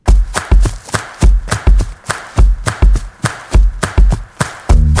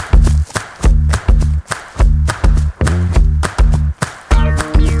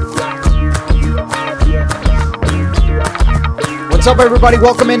up, everybody?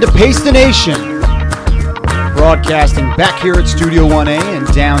 Welcome into Pace the Nation. Broadcasting back here at Studio 1A in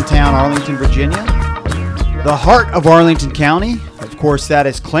downtown Arlington, Virginia. The heart of Arlington County. Of course, that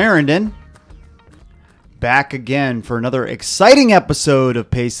is Clarendon. Back again for another exciting episode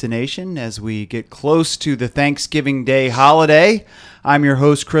of Pace the Nation as we get close to the Thanksgiving Day holiday. I'm your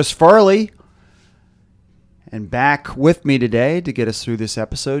host, Chris Farley. And back with me today to get us through this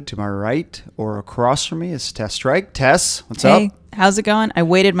episode, to my right or across from me, is Tess Strike. Tess, what's up? Hey, how's it going? I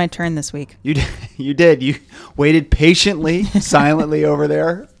waited my turn this week. You did. You waited patiently, silently over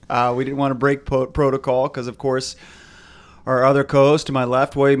there. We didn't want to break protocol because, of course, our other co-host to my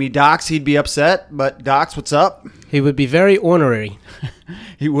left, William E. Docs, he'd be upset. But Docs, what's up? He would be very ornery.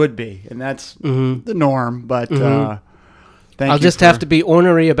 He would be, and that's the norm. But I'll just have to be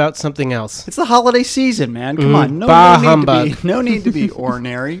ornery about something else. It's the holiday season, man. Come on. No need to be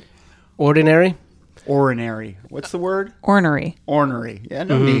ordinary. Ordinary? Ordinary. What's the word? Ornery. Ornery. Yeah,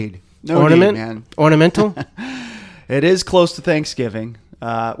 no need. No Ornament? need, man. Ornamental? It is close to Thanksgiving.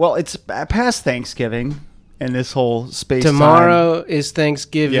 Well, it's past Thanksgiving in this whole space. Tomorrow is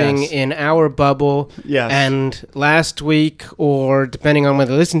Thanksgiving Yes. in our bubble. Yes. And last week, or depending on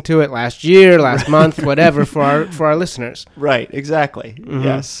whether you listen to it, last year, last month, whatever, for our listeners. Right, exactly.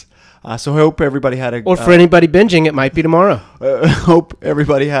 Yes. So I hope everybody had a... Or for anybody binging, it might be tomorrow. hope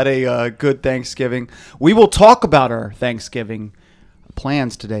everybody had a good Thanksgiving. We will talk about our Thanksgiving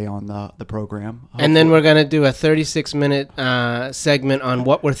plans today on the program. Hopefully. And then we're going to do a 36-minute segment on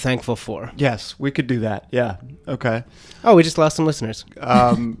what we're thankful for. Yes, we could do that. Yeah. Okay. Oh, we just lost some listeners.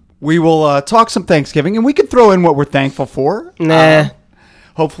 We will talk some Thanksgiving, and we could throw in what we're thankful for. Nah.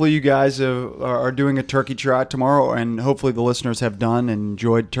 Hopefully you guys are doing a turkey trot tomorrow, and hopefully the listeners have done and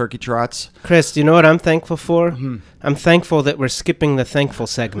enjoyed turkey trots. Chris, do you know what I'm thankful for? I'm thankful that we're skipping the thankful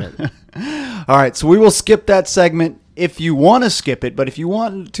segment. All right, so we will skip that segment if you want to skip it, but if you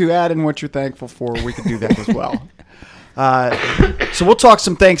want to add in what you're thankful for, we can do that as well. So we'll talk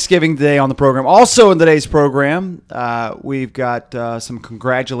some Thanksgiving today on the program. Also in today's program, we've got some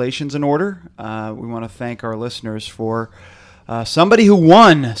congratulations in order. We want to thank our listeners for somebody who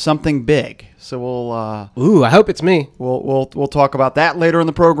won something big. So we'll Ooh, I hope it's me. we'll talk about that later in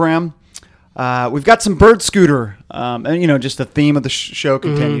the program. We've got some bird scooter, and just the theme of the show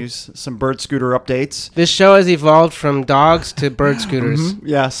continues. Some bird scooter updates. This show has evolved from dogs to bird scooters.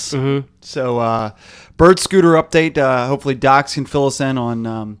 Yes. So bird scooter update. Hopefully Docs can fill us in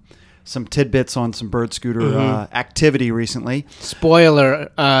on some tidbits on some bird scooter activity recently.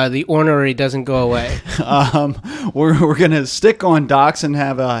 Spoiler, the ornery doesn't go away. We're going to stick on Docs and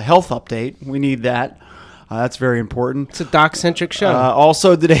have a health update. We need that. That's very important. It's a doc-centric show.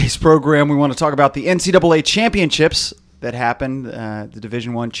 Also, today's program, we want to talk about the NCAA championships that happened. The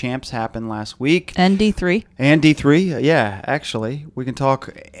Division I champs happened last week. And D3. And D3, yeah, actually. We can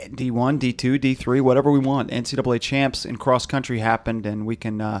talk D1, D2, D3, whatever we want. NCAA champs in cross-country happened, and we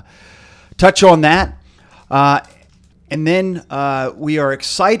can touch on that. And then we are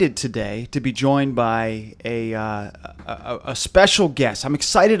excited today to be joined by a special guest. I'm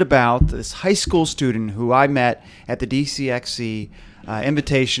excited about this high school student who I met at the DCXC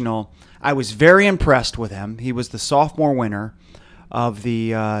Invitational. I was very impressed with him. He was the sophomore winner of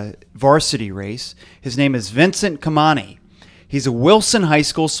the varsity race. His name is Vincent Kamani. He's a Wilson High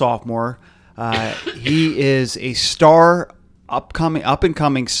School sophomore. He is a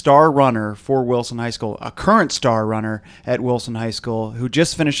up-and-coming star runner for Wilson High School, a current star runner at Wilson High School who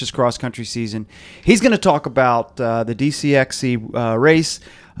just finished his cross-country season. He's going to talk about the DCXC race,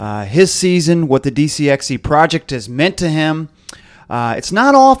 his season, what the DCXC project has meant to him. It's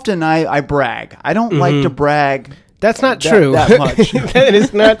not often I brag. I don't like to brag. That's not true. That much. That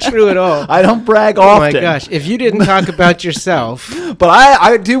is not true at all. I don't brag Oh often. my gosh. If you didn't talk about yourself. But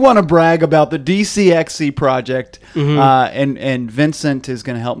I do want to brag about the DCXC project, and Vincent is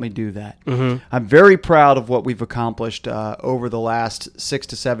going to help me do that. I'm very proud of what we've accomplished over the last 6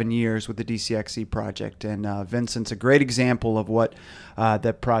 to 7 years with the DCXC project, and Vincent's a great example of what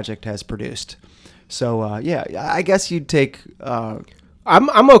that project has produced. So, I guess you'd take...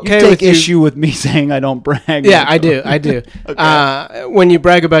 I'm okay with issue with me saying I don't brag. Yeah, I do. Okay. When you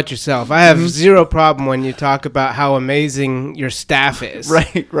brag about yourself, I have zero problem when you talk about how amazing your staff is.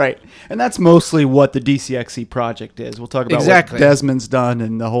 Right. And that's mostly what the DCXC project is. We'll talk about what Desmond's done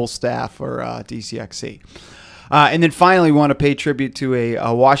and the whole staff for DCXC. And then finally, we want to pay tribute to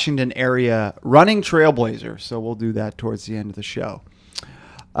a Washington area running trailblazer. So we'll do that towards the end of the show.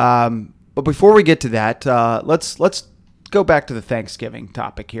 But before we get to that, let's go back to the Thanksgiving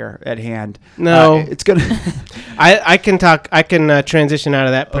topic here at hand. No. It's gonna. I can talk. I can transition out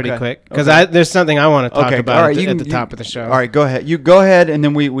of that pretty Okay. quick because Okay. there's something I want to talk Okay, about all right, at you the can- top of the show. All right, go ahead. You go ahead, and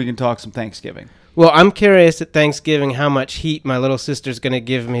then we can talk some Thanksgiving. Well, I'm curious at Thanksgiving how much heat my little sister's going to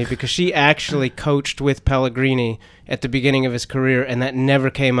give me because she actually coached with Pellegrini at the beginning of his career, and that never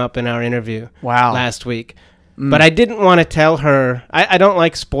came up in our interview Wow. last week. But I didn't want to tell her. I don't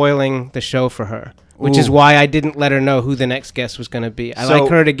like spoiling the show for her, which is Ooh. why I didn't let her know who the next guest was going to be. I So- like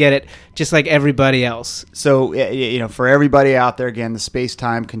her to get it just like everybody else. So, for everybody out there, again, the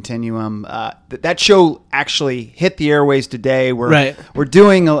space-time continuum, that show actually hit the airways today. We're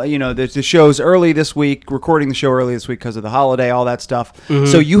doing, the show's early this week, recording the show early this week because of the holiday, all that stuff.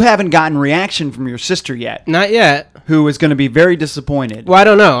 So you haven't gotten reaction from your sister yet, Not yet. who is going to be very disappointed. Well, I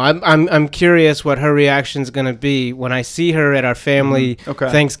don't know. I'm curious what her reaction's going to be when I see her at our family Okay.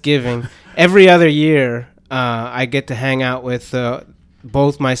 Thanksgiving. Every other year, I get to hang out with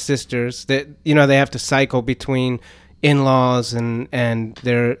both my sisters. That they have to cycle between in-laws and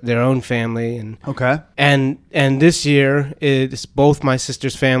their own family, Okay. and this year it's both my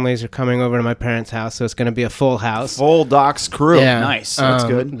sisters' families are coming over to my parents' house, so it's going to be a full house. Full Doc's crew. Yeah. Nice. That's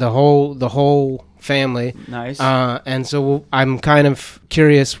good. The whole family. Nice. And so I'm kind of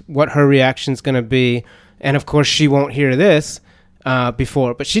curious what her reaction's going to be. And of course, she won't hear this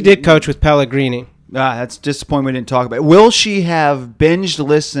before, but she did coach with Pellegrini. That's a disappointment we didn't talk about. Will she have binged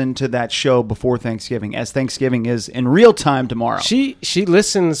listened to that show before Thanksgiving, as Thanksgiving is in real time tomorrow? She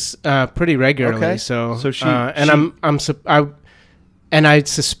listens pretty regularly. Okay. So she- and I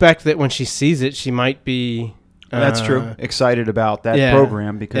suspect that when she sees it, she might be. That's true. Excited about that yeah.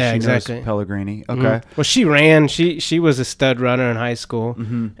 program because Yeah, she exactly. knows Pellegrini. Okay. Mhm. Well, she ran. She was a stud runner in high school,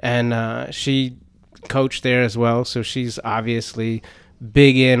 and she coached there as well. So she's obviously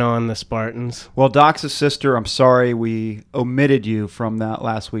big in on the Spartans. Well, Doc's sister, I'm sorry we omitted you from that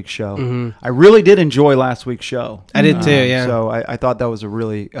last week's show. I really did enjoy last week's show. I did too, yeah. So I thought that was a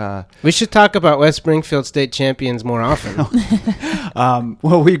really... We should talk about West Springfield State champions more often.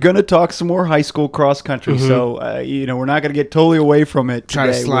 well, we're going to talk some more high school cross country, so we're not going to get totally away from it Try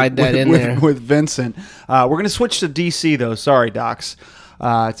to today slide that in there. with Vincent. We're going to switch to DC, though. Sorry, Docs.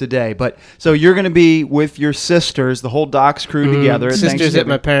 Today, but so you're going to be with your sisters, the whole Doc's crew together. At Sisters at Thanksgiving.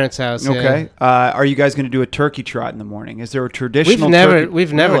 my parents' house. Okay. Yeah. Are you guys going to do a turkey trot in the morning? Is there a traditional?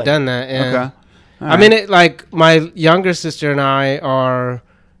 We've never Really? done that. Yeah. Okay. All I mean, my younger sister and I are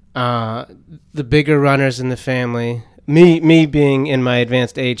the bigger runners in the family. Me being in my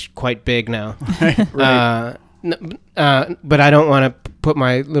advanced age, quite big now. right. But I don't want to put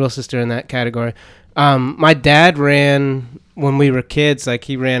my little sister in that category. My dad ran when we were kids. Like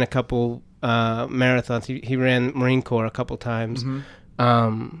he ran a couple marathons. He ran Marine Corps a couple times,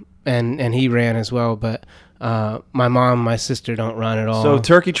 and he ran as well. But my mom, my sister don't run at all. So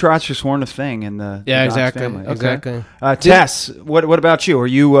turkey trots just weren't a thing in the yeah, Doc's exactly, family. Okay. exactly. Tess, what about you? Are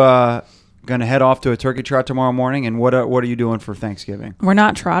you going to head off to a turkey trot tomorrow morning? And what are you doing for Thanksgiving? We're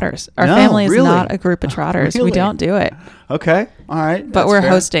not trotters. Our No, family is really? not a group of trotters. Really? We don't do it. Okay, all right, But that's we're fair.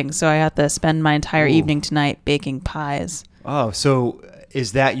 hosting, so I have to spend my entire Ooh. evening tonight baking pies. Oh, so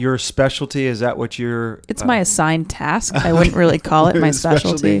is that your specialty? Is that what you're? It's my assigned task. I wouldn't really call it my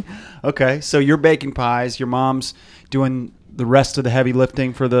specialty. Okay, so you're baking pies. Your mom's doing the rest of the heavy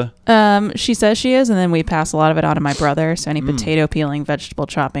lifting for the. She says she is, and then we pass a lot of it on to my brother. So any potato peeling, vegetable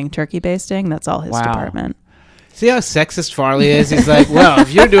chopping, turkey basting, that's all his Wow. department. See how sexist Farley is? He's like, well,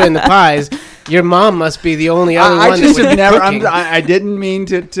 if you're doing the pies, your mom must be the only other I one just that would have be never. cooking. I didn't mean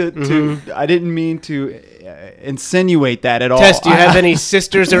to I didn't mean to insinuate that at all. Tess, do you have any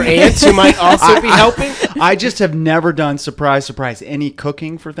sisters or aunts who might also be helping? I just have never done surprise any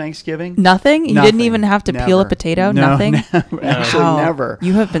cooking for Thanksgiving. Nothing? You Nothing. didn't even have to peel a Never. potato? No, Nothing? never. Actually, Wow. never.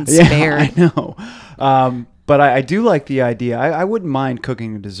 You have been Yeah, spared. I know. But I do like the idea. I wouldn't mind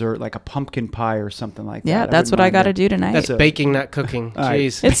cooking a dessert like a pumpkin pie or something like that. Yeah, that's what I got to do tonight. That's baking, not cooking. All right.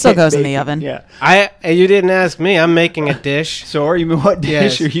 Jeez. It still goes in the Baking, oven. Yeah. You didn't ask me. I'm making a dish. So what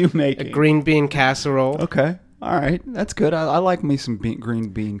dish Yes. are you A making? green bean casserole. Okay. All right. That's good. I like me some green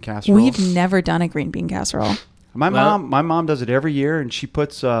bean casserole. We've never done a green bean casserole. My Well- mom does it every year, and she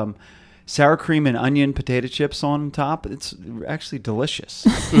puts sour cream and onion potato chips on top. It's actually delicious.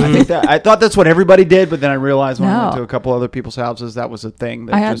 I thought that's what everybody did, but then I realized when I went No. to a couple other people's houses that was a thing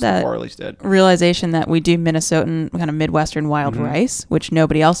that I had just that the Farleys did. realization that we do Minnesotan kind of Midwestern wild rice, which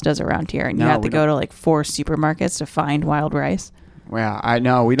nobody else does around here. And you No, have to we go don't. to like 4 supermarkets to find wild rice. Yeah, I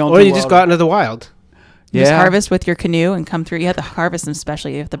know. We don't. Or do you just well- go out into the wild. You just Yeah. harvest with your canoe and come through. You have to harvest them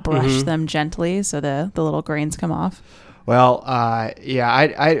specially. You have to brush them gently so the little grains come off. Well, yeah,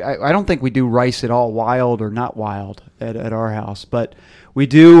 I don't think we do rice at all, wild or not wild, at our house, but we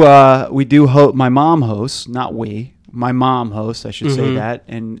do my mom hosts, not we. My mom hosts, I should say that,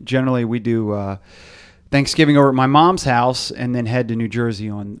 and generally we do Thanksgiving over at my mom's house, and then head to New Jersey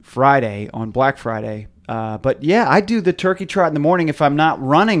on Black Friday. But yeah, I do the turkey trot in the morning. If I'm not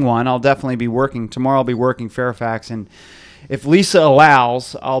running one, I'll definitely be working. Tomorrow I'll be working Fairfax, and if Lisa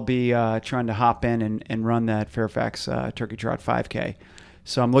allows, I'll be trying to hop in and run that Fairfax Turkey Trot 5K.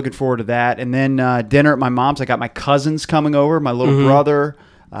 So I'm looking forward to that. And then dinner at my mom's. I got my cousins coming over, my little brother.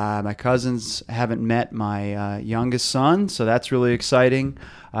 My cousins haven't met my youngest son, so that's really exciting.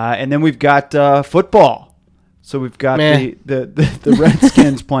 And then we've got football. So we've got the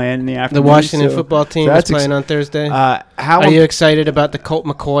Redskins playing in the afternoon. The Washington football team is playing on Thursday. Are you excited about the Colt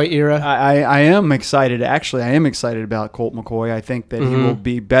McCoy era? I am excited. Actually, I am excited about Colt McCoy. I think that he will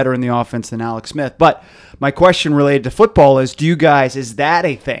be better in the offense than Alex Smith. But my question related to football is, is that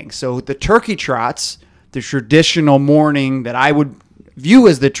a thing? So the turkey trots, the traditional morning that I would view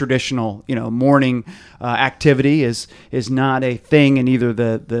as the traditional, morning activity is not a thing in either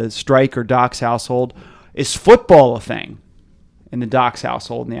the Strike or Doc's household. Is football a thing in the Doc's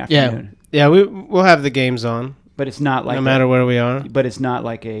household in the afternoon? Yeah, we'll have the games on, but it's not like no matter where we are. But it's not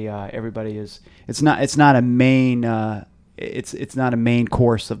like everybody is. It's not a main. It's not a main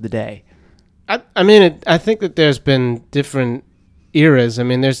course of the day. I mean, I think that there's been different eras. I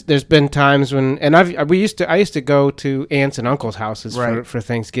mean, there's been times when, and I used to go to aunts and uncles' houses for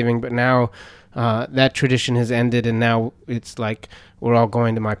Thanksgiving, but now that tradition has ended, and now it's like we're all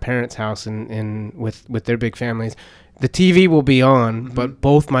going to my parents' house and with their big families. The TV will be on, but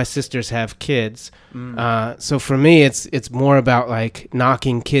both my sisters have kids. So for me, it's more about like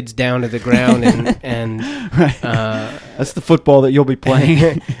knocking kids down to the ground and that's the football that you'll be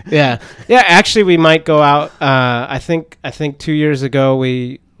playing. Yeah. Actually, we might go out. I think 2 years ago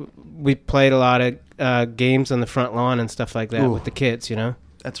we played a lot of games on the front lawn and stuff like that with the kids.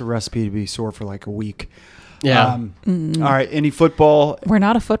 That's a recipe to be sore for like a week. Yeah. All right. Any football? We're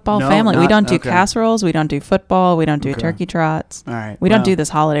not a football family. We don't do casseroles. We don't do football. We don't do turkey trots. All right. We don't do this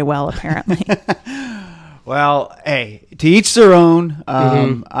holiday well, apparently. Well, hey, to each their own.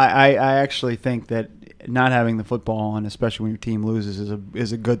 I actually think that not having the football on, especially when your team loses,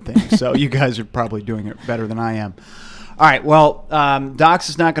 is a good thing. So you guys are probably doing it better than I am. All right. Well, Docs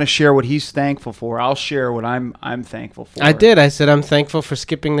is not going to share what he's thankful for. I'll share what I'm thankful for. I did. I said I'm thankful for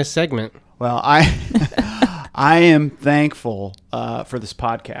skipping this segment. Well, I am thankful for this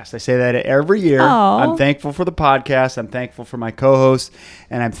podcast. I say that every year. Aww. I'm thankful for the podcast. I'm thankful for my co-hosts,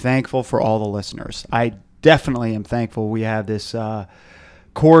 and I'm thankful for all the listeners. I definitely am thankful we have this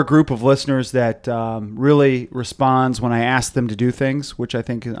core group of listeners that really responds when I ask them to do things, which I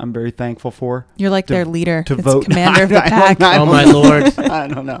think I'm very thankful for. You're like their leader. To it's vote. Commander of the pack. Oh, my Lord. I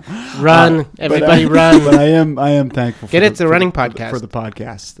don't know. Run. Everybody run. But I am thankful for it's a running podcast. For the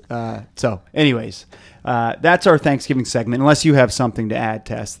podcast. So, anyways, that's our Thanksgiving segment, unless you have something to add,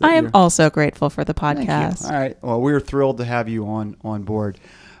 Tess. I am also grateful for the podcast. Thank you. All right. Well, we were thrilled to have you on board.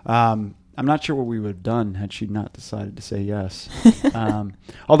 I'm not sure what we would have done had she not decided to say yes.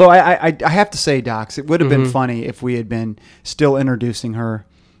 Although I have to say, Docs, it would have been funny if we had been still introducing her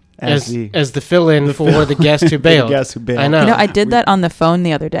as the fill-in for the guest who bailed. The guest who bailed. I know. I did that on the phone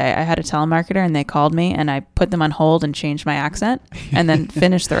the other day. I had a telemarketer, and they called me, and I put them on hold and changed my accent, and then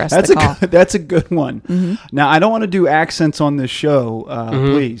finished the rest of the call. That's a good one. Now, I don't want to do accents on this show,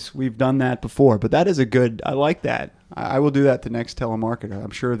 please. We've done that before, but that is a good. I like that. I will do that the next telemarketer.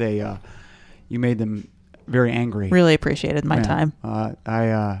 I'm sure you made them very angry. Really appreciated my time.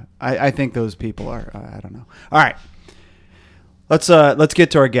 I think those people are. I don't know. All right. Let's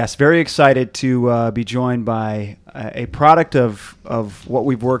get to our guest. Very excited to be joined by a product of what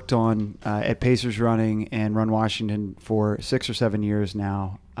we've worked on at Pacers Running and Run Washington for 6 or 7 years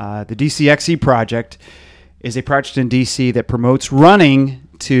now. The DCXC project is a project in DC that promotes running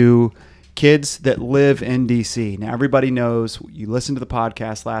to kids that live in DC. Now, everybody knows, you listened to the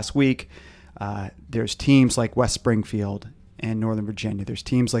podcast last week, there's teams like West Springfield and Northern Virginia. There's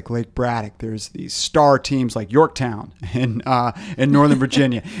teams like Lake Braddock. There's these star teams like Yorktown in Northern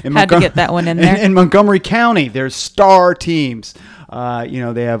Virginia. Had to get that one in there. In Montgomery County, there's star teams.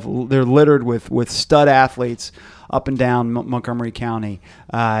 They're littered with stud athletes up and down Montgomery County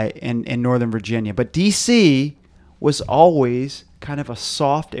in Northern Virginia. But DC was always kind of a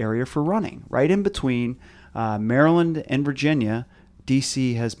soft area for running, right in between Maryland and Virginia.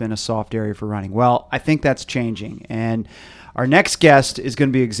 DC has been a soft area for running. Well, I think that's changing. And our next guest is going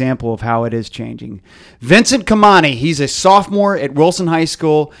to be an example of how it is changing. Vincent Kamani, he's a sophomore at Wilson High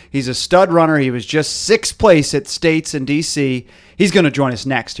School. He's a stud runner. He was just 6th place at States in DC. He's going to join us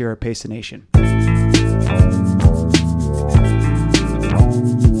next here at Pace the Nation.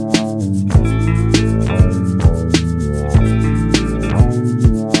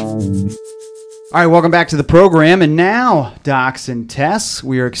 All right, welcome back to the program. And now, Docs and Tess,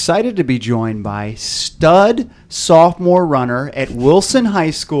 we are excited to be joined by stud sophomore runner at Wilson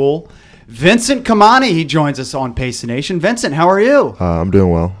High School, Vincent Kamani. He joins us on Pace the Nation. Vincent, how are you? I'm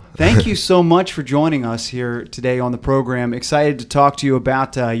doing well. Thank you so much for joining us here today on the program. Excited to talk to you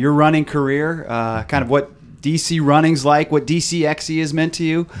about your running career, kind of what DC running's like, what DCXE has meant to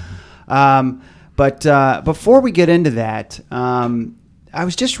you. But before we get into that, I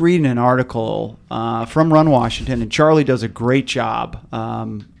was just reading an article from Run Washington, and Charlie does a great job.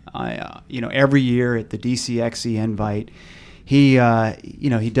 Every year at the DCXE Invite, he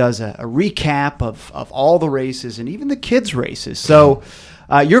does a recap of all the races and even the kids' races. So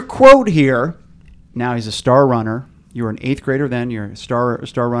your quote here. Now he's a star runner. You were an 8th grader then. You're a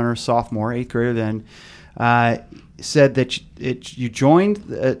star runner, sophomore, 8th grader then. Said that you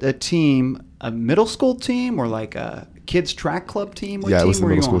joined a team, a middle school team, or like a kids track club team? It was the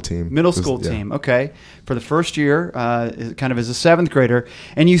middle school team. Middle school team, okay. For the first year, kind of as a 7th grader.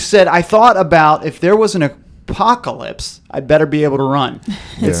 And you said, I thought about if there was an apocalypse, I'd better be able to run.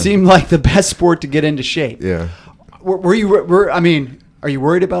 It seemed like the best sport to get into shape. Yeah. Are you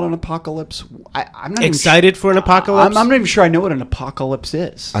worried about an apocalypse? I'm not excited for an apocalypse? I'm not even sure I know what an apocalypse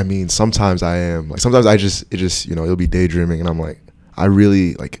is. I mean, sometimes I am. Like sometimes it'll be daydreaming, and I'm like, I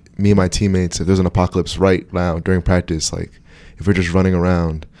really, like, me and my teammates, if there's an apocalypse right now during practice, like, if we're just running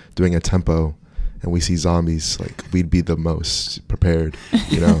around doing a tempo and we see zombies, like, we'd be the most prepared,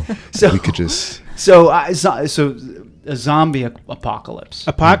 So we could just... So a zombie apocalypse.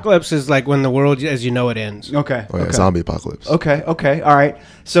 Apocalypse is like when the world as you know it ends. Okay. Oh, yeah, okay. Zombie apocalypse. Okay. All right.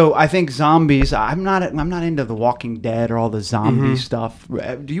 So I think zombies. I'm not into The Walking Dead or all the zombie stuff.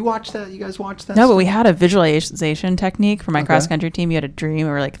 Do you watch that? You guys watch that? No, but we had a visualization technique for my cross country team. You had a dream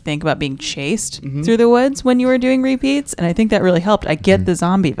or like think about being chased through the woods when you were doing repeats, and I think that really helped. I get the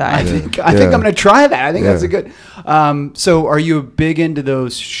zombie vibe. I think I'm going to try that. I think that's a good. So are you big into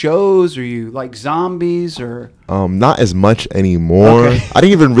those shows? Are you like zombies or? Not as much anymore. Okay. I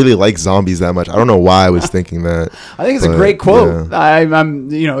didn't even really like zombies that much. I don't know why I was thinking that. I think it's a great quote.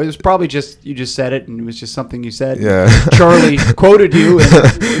 I'm it was probably just you just said it, and it was just something you said. Yeah. Charlie quoted you,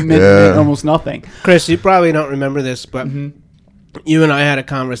 and it meant almost nothing. Chris, you probably don't remember this, but you and I had a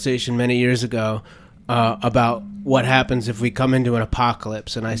conversation many years ago about what happens if we come into an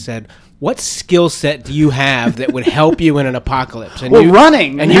apocalypse, and I said, what skill set do you have that would help you in an apocalypse? And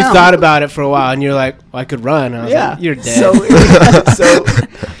running. And you thought about it for a while, and you're like, well, I could run. I was like, you're dead. So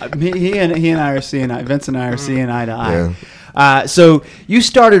he and I are seeing eye. Vince and I are seeing eye to eye. Yeah. So you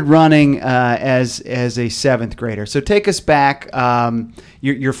started running as a 7th grader. So take us back.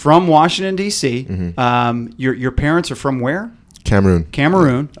 You're from Washington, D.C. Your parents are from where? Cameroon.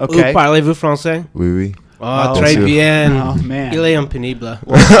 Okay. Parlez-vous français? Oui. Oh, très bien. Oh, man. Il est un pénible.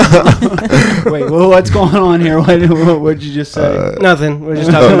 Wait, well, what's going on here? What did you just say? Nothing. We're just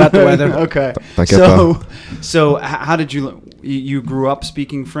talking about the weather. Okay. So how did you grew up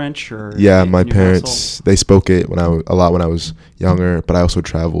speaking French? Or yeah, my parents, they spoke it a lot when I was younger, but I also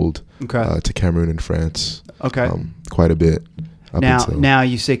traveled to Cameroon and France quite a bit. Now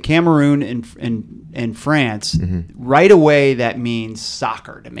you say Cameroon and France. Right away, that means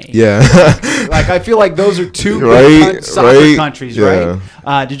soccer to me. Yeah. Like I feel like those are two soccer countries, right?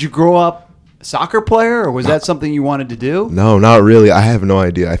 Did you grow up a soccer player, or was that something you wanted to do? No, not really. I have no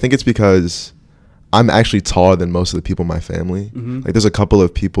idea. I think it's because I'm actually taller than most of the people in my family. Like there's a couple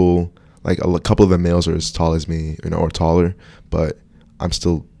of people, like a couple of the males are as tall as me, or taller, but I'm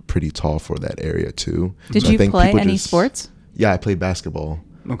still pretty tall for that area too. Did you play any sports? Yeah, I played basketball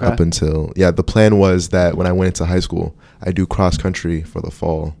up until, the plan was that when I went into high school, I do cross country for the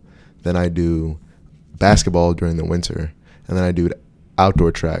fall. Then I do basketball during the winter. And then I do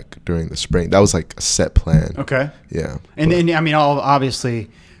outdoor track during the spring. That was like a set plan. Okay. Yeah. And then, obviously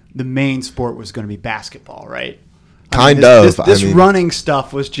the main sport was going to be basketball, right? This running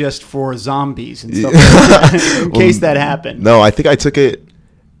stuff was just for zombies and stuff like that, in case that happened. No, I think I started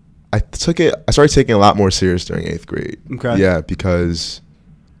taking a lot more serious during 8th grade. Okay. Yeah, because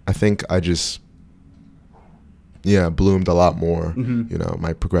I think I just, bloomed a lot more.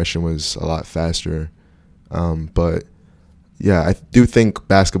 My progression was a lot faster. But, I do think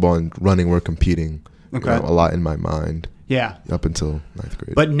basketball and running were competing a lot in my mind. Yeah. up until 9th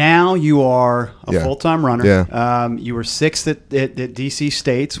grade. But now you are a Yeah. full-time runner. Yeah. You were 6th at DC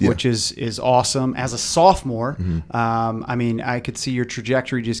States, Yeah. which is awesome. As a sophomore, I mean, I could see your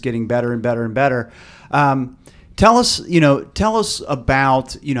trajectory just getting better and better and better. Tell us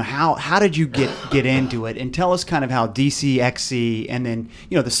about, how did you get into it, and tell us kind of how DCXC and then,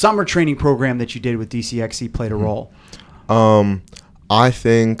 the summer training program that you did with DCXC played a role. I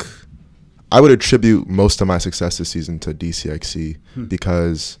think I would attribute most of my success this season to DCXC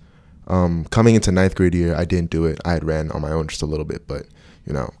because coming into 9th grade year, I didn't do it. I had ran on my own just a little bit, but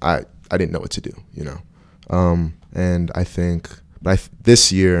I didn't know what to do. And I think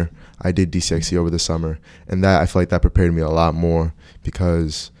this year I did DCXC over the summer, and that I feel like that prepared me a lot more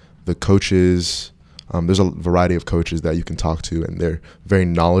because the coaches, there's a variety of coaches that you can talk to, and they're very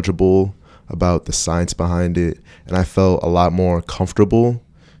knowledgeable about the science behind it, and I felt a lot more comfortable,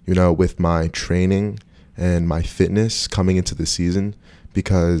 with my training and my fitness coming into the season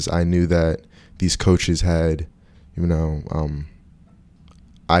because I knew that these coaches had,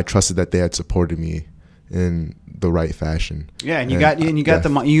 I trusted that they had supported me in the right fashion. Yeah, and you got into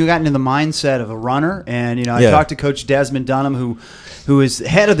the mindset of a runner, and I talked to Coach Desmond Dunham, who is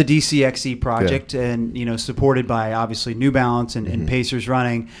head of the DCXC project, and supported by obviously New Balance and Pacers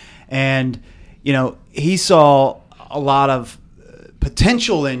Running, and he saw a lot of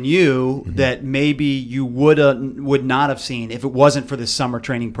potential in you that maybe you would not have seen if it wasn't for this summer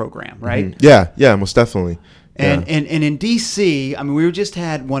training program, right? Yeah, most definitely. And in DC, I mean, we just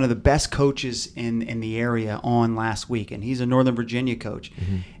had one of the best coaches in the area on last week, and he's a Northern Virginia coach.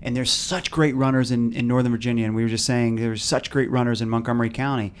 And there's such great runners in Northern Virginia, and we were just saying there's such great runners in Montgomery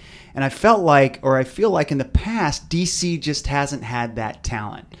County. And I feel like in the past, DC just hasn't had that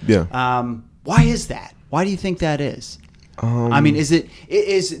talent. Yeah. Why is that? Why do you think that is? I mean, is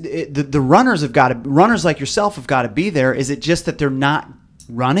the runners like yourself have got to be there? Is it just that they're not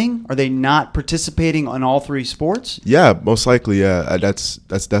running? Are they not participating on all three sports? Yeah, most likely. Yeah, that's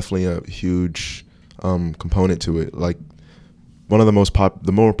definitely a huge component to it. Like one of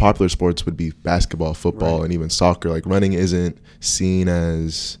the more popular sports would be basketball, football, and even soccer. Like running isn't seen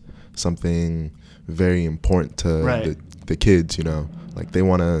as something very important to the kids. Like they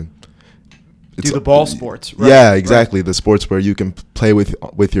want to do the ball sports. Right? Yeah, exactly. Right. The sports where you can play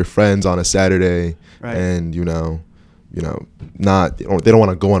with your friends on a Saturday, and they don't want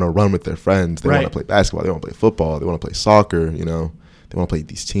to go on a run with their friends. They want to play basketball. They want to play football. They want to play soccer. They want to play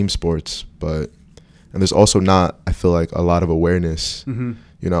these team sports. And there's also not, I feel like, a lot of awareness. A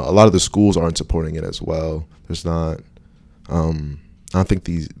lot of the schools aren't supporting it as well. There's not. I don't think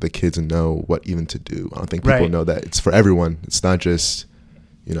the kids know what even to do. I don't think people know that it's for everyone. It's not just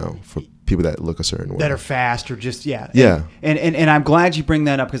for people that look a certain way, that are fast or just yeah. And I'm glad you bring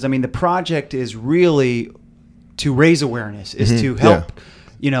that up because I mean the project is really to raise awareness, is to help,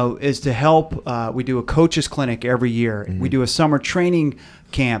 is to help. We do a coaches clinic every year. We do a summer training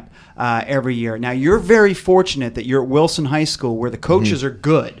camp every year. Now you're very fortunate that you're at Wilson High School where the coaches are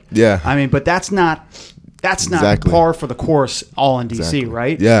good. Yeah, I mean, but that's not par for the course all in DC,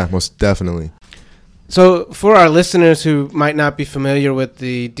 right? Yeah, most definitely. So for our listeners who might not be familiar with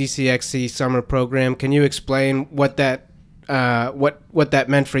the DCXC summer program, can you explain what that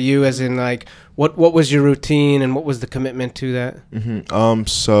meant for you, as in like what was your routine and what was the commitment to that?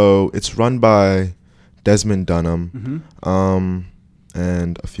 So it's run by Desmond Dunham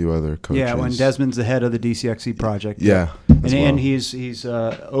and a few other coaches. Yeah, when Desmond's the head of the DCXC project. Yeah. And he's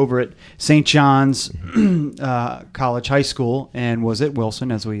over at St. John's College High School and was at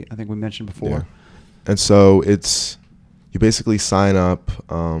Wilson, as I think we mentioned before. Yeah. And so you basically sign up,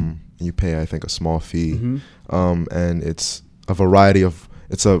 and you pay, I think, a small fee, and it's a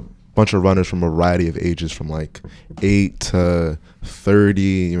bunch of runners from a variety of ages, from like 8 to 30.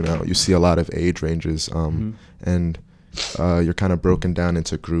 You see a lot of age ranges, and you're kind of broken down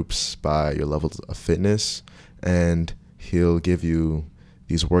into groups by your levels of fitness, and he'll give you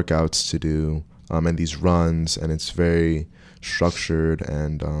these workouts to do and these runs, and it's very structured,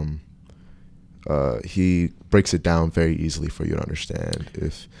 and he breaks it down very easily for you to understand.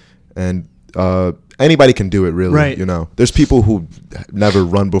 Anybody can do it, really. Right. There's people who never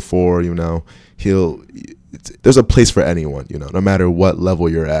run before. There's a place for anyone. No matter what level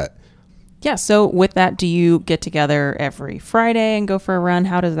you're at. Yeah. So with that, do you get together every Friday and go for a run?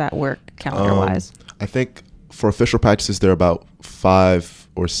 How does that work calendar-wise? I think for official practices, there are about 5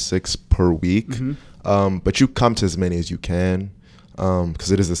 or 6 per week. But you come to as many as you can.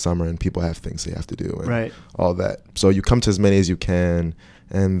 Because it is the summer and people have things they have to do and all that. So you come to as many as you can,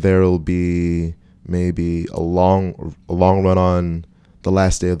 and there will be maybe a long run on the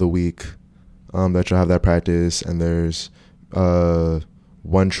last day of the week that you'll have that practice, and there's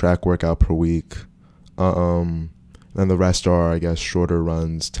one track workout per week. And the rest are, I guess, shorter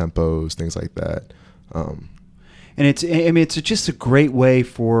runs, tempos, things like that. And it's just a great way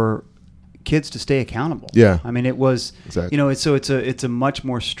for kids to stay accountable. Yeah. I mean, it was, Exactly. it's a much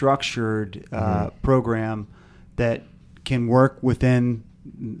more structured program that can work within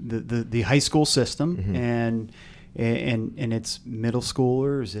the high school system, and it's middle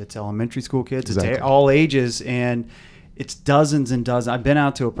schoolers, it's elementary school kids, Exactly. it's all ages, and it's dozens and dozens. I've been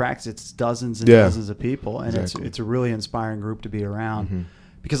out to a practice. It's dozens and dozens of people, and Exactly. it's a really inspiring group to be around,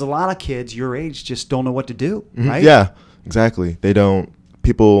 because a lot of kids your age just don't know what to do, right? Yeah, exactly. They don't.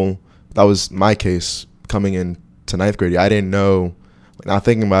 People. That was my case coming in to ninth grade. I didn't know. Now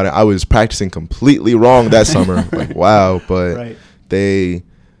thinking about it, I was practicing completely wrong that summer. Like, wow, but Right.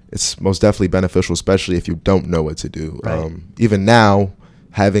 it's most definitely beneficial, especially if you don't know what to do. Right. Even now,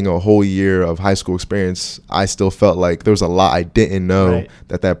 having a whole year of high school experience, I still felt like there was a lot I didn't know Right.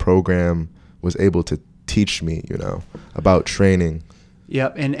 that program was able to teach me, about training.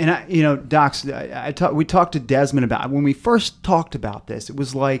 Yep, and I, Docs, we talked to Desmond about when we first talked about this. It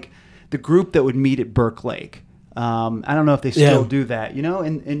was like the group that would meet at Burke Lake. I don't know if they still do that,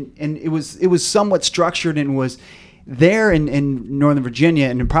 and it was somewhat structured and was there in Northern Virginia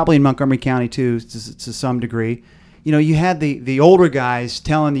and probably in Montgomery County too, to some degree. You had the older guys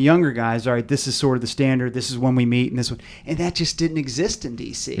telling the younger guys, all right, this is sort of the standard. This is when we meet, and this one, and that just didn't exist in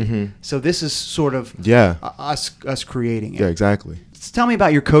DC. So this is sort of us creating it. Yeah, exactly. Tell me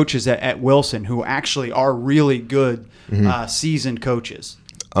about your coaches at Wilson, who actually are really good, seasoned coaches.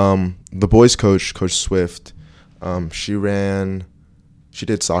 The boys coach, Coach Swift, she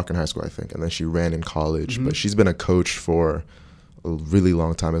did soccer in high school, I think, and then she ran in college. But she's been a coach for a really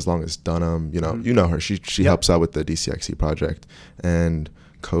long time, as long as Dunham. You know her. She helps out with the DCXC project. And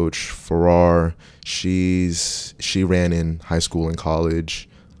Coach Farrar, she ran in high school and college.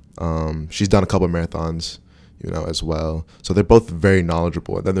 She's done a couple of marathons, as well. So they're both very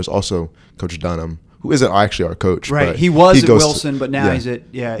knowledgeable. And then there's also Coach Dunham, who isn't actually our coach. Right. But He was at goes Wilson, but now he's at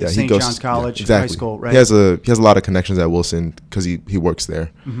he St. goes- John's College exactly. High School, right? He has a lot of connections at Wilson because he works there.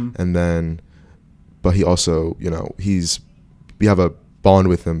 And then, but he also, we have a bond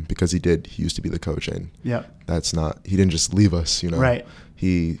with him because he used to be the coach, and he didn't just leave us, Right.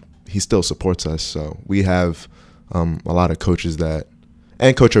 He still supports us. So we have a lot of coaches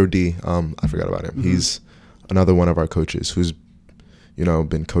and Coach OD, I forgot about him. He's another one of our coaches who's,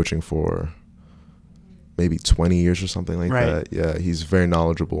 been coaching for maybe 20 years or something like that. Yeah, he's very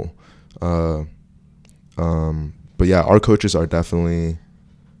knowledgeable. But yeah, our coaches are definitely,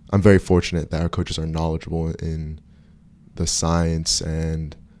 I'm very fortunate that our coaches are knowledgeable in the science,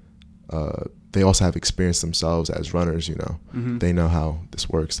 and they also have experience themselves as runners. They know how this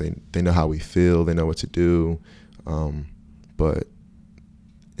works. They know how we feel. They know what to do. But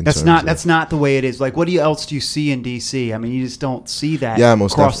that's not the way it is. Like, what else do you see in DC? I mean, you just don't see that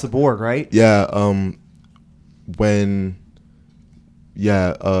most across the board, right? Yeah. When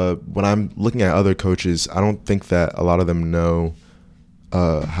I'm looking at other coaches, I don't think that a lot of them know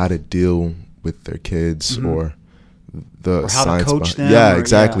how to deal with their kids or the or how science to coach them. Yeah,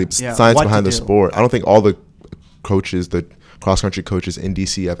 exactly. Science what behind to the do. sport. I don't think all the coaches, the cross-country coaches in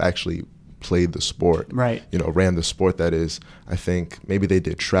DC, have actually played the sport. Right. Ran the sport, that is. I think maybe they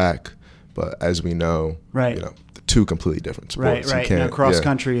did track, but as we know, the two completely different sports. Right. You can't, cross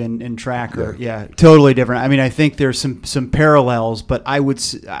country and track are totally different. I mean, I think there's some parallels, but I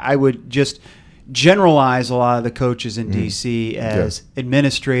would just generalize a lot of the coaches in DC as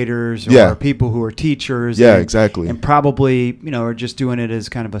administrators or people who are teachers. Yeah, and, exactly. And probably, are just doing it as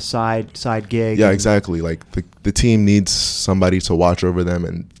kind of a side gig. Yeah, exactly. Like the team needs somebody to watch over them,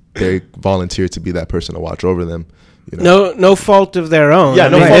 and they volunteer to be that person to watch over them. No fault of their own. Yeah, I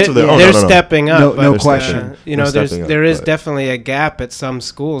no mean, fault of their own. They're No. stepping up. No but, question. There is definitely a gap at some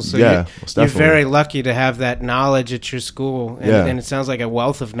schools. So Yeah, most you're definitely. very lucky to have that knowledge at your school, and, Yeah. and it sounds like a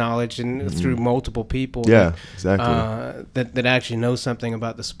wealth of knowledge and through multiple people. Yeah, exactly. That actually know something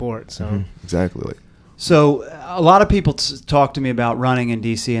about the sport. So Exactly. So a lot of people talk to me about running in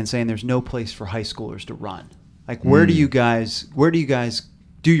DC and saying there's no place for high schoolers to run. Like, where do you guys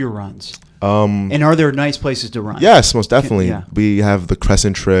do your runs? And are there nice places to run? Yes, most definitely. Yeah. We have the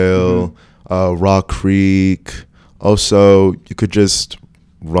Crescent Trail, Rock Creek. Also, you could just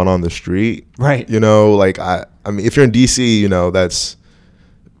run on the street. Right. I mean, if you're in DC,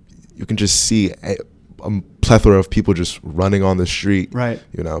 you can just see a plethora of people just running on the street. Right.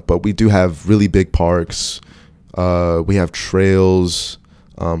 But we do have really big parks. We have trails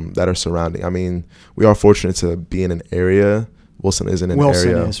that are surrounding. I mean, we are fortunate to be in an area. Wilson is in an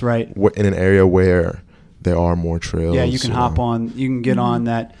area. Is, right. In an area where there are more trails. Yeah, you can hop know. on. You can get on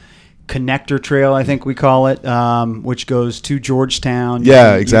that connector trail, I think we call it, which goes to Georgetown.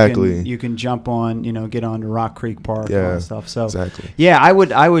 Yeah, exactly. You can jump on, get on to Rock Creek Park and all Yeah, that stuff. So exactly. yeah, I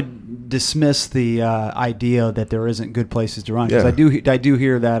would dismiss the idea that there isn't good places to run, because Yeah. I do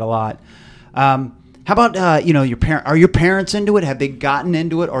hear that a lot. How about your parent? Are your parents into it? Have they gotten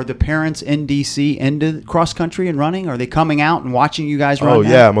into it? Are the parents in DC into cross country and running? Are they coming out and watching you guys run? Oh now?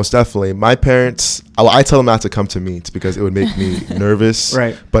 yeah, most definitely. My parents, I tell them not to come to meets because it would make me nervous.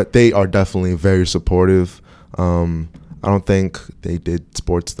 Right. But they are definitely very supportive. I don't think they did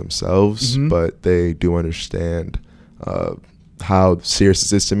sports themselves, Mhm. but they do understand how serious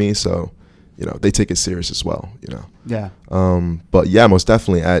this is to me. So, they take it serious as well. Yeah. But yeah, most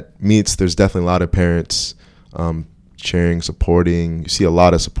definitely at meets, there's definitely a lot of parents cheering, supporting. You see a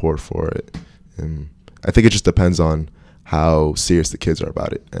lot of support for it, and I think it just depends on how serious the kids are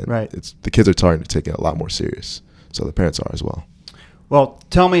about it. And Right. the kids are starting to take it a lot more serious, so the parents are as well. Well,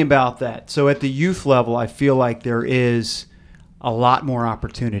 tell me about that. So at the youth level, I feel like there is a lot more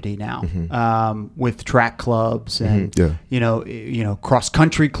opportunity now with track clubs and cross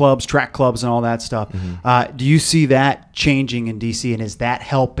country clubs, track clubs, and all that stuff. Do you see that changing in DC, and is that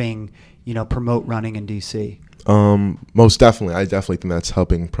helping promote running in DC? Most definitely, I definitely think that's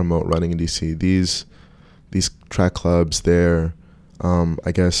helping promote running in DC. These track clubs, they're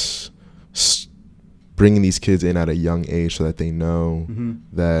I guess bringing these kids in at a young age so that they know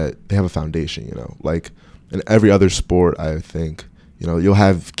that they have a foundation. Like in every other sport, I think, you'll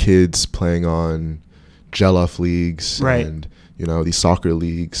have kids playing on Jelluff leagues Right. and, these soccer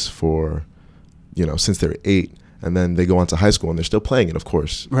leagues for, since they're 8, and then they go on to high school and they're still playing it, of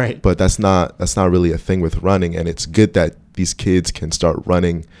course. Right. But that's not really a thing with running. And it's good that these kids can start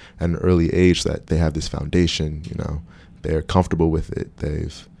running at an early age, that they have this foundation, they're comfortable with it.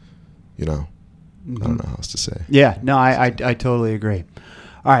 They've, I don't know how else to say. Yeah, no, I totally agree.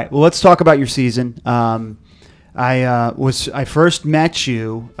 All right, well, let's talk about your season. I first met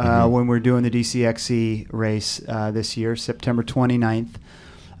you when we were doing the DCXC race this year, September 29th.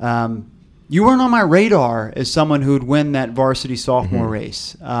 You weren't on my radar as someone who would win that varsity sophomore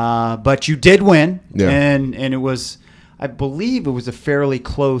race, but you did win, and it was, I believe, it was a fairly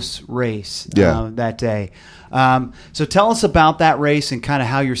close race that day. So tell us about that race and kind of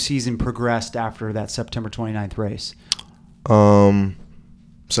how your season progressed after that September 29th race.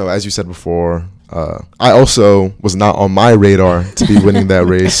 So as you said before, I also was not on my radar to be winning that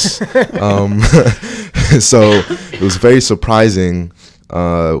race. So it was very surprising.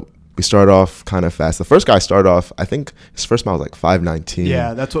 We started off kind of fast. The first guy started off, I think his first mile was like 5:19.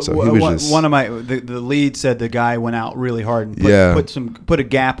 Yeah, that's what so one of the lead said. The guy went out really hard and put a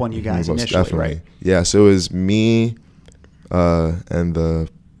gap on you guys most initially, definitely. right? Yeah, so it was me and the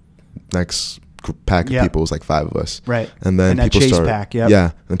next pack of people. It was like 5 of us. Right. And then that people chase started, pack, yep. Yeah,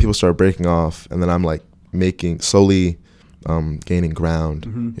 and then people started breaking off, and then I'm like slowly gaining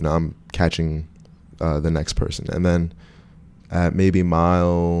ground. I'm catching the next person, and then at maybe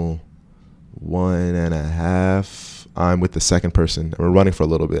mile 1.5, I'm with the second person, and we're running for a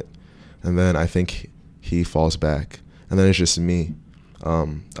little bit, and then I think he falls back, and then it's just me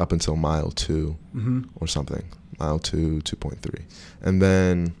up until mile 2 or something, mile 2, 2.3, and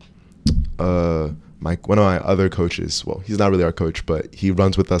then one of my other coaches, well, he's not really our coach, but he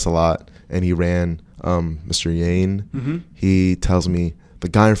runs with us a lot, and he ran, Mr. Yane. He tells me the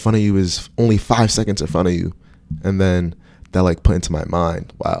guy in front of you is only 5 seconds in front of you, and then that like put into my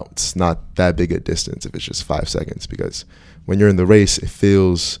mind, wow, it's not that big a distance if it's just 5 seconds, because when you're in the race, it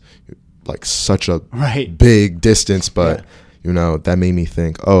feels like such a big distance, but that made me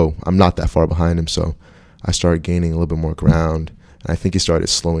think, oh, I'm not that far behind him. So I started gaining a little bit more ground, and I think he started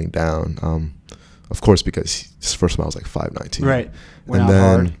slowing down. Of course, because his first mile was like 5:19. Right. Went and out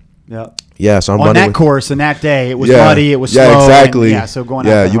then hard. Yep. Yeah, so I'm on running that course and that day. It was muddy. It was slow. Yeah, exactly. And, so going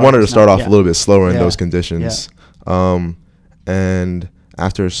out you wanted to start off a little bit slower in Yeah. those conditions. And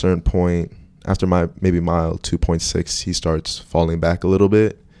after a certain point, after maybe mile 2.6, he starts falling back a little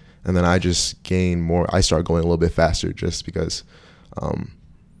bit, and then I just gain more. I start going a little bit faster just because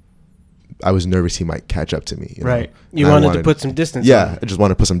I was nervous he might catch up to me. Right. You wanted to put some distance on Yeah, it. I just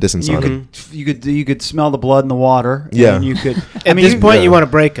wanted to put some distance on it. You could smell the blood in the water. Yeah. And you could. At this point, you want to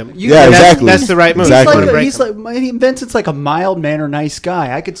break him. Yeah, exactly. That's the right move. Exactly. Vincent's like a mild man or nice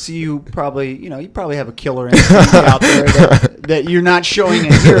guy. I could see you probably, you probably have a killer instinct out there that you're not showing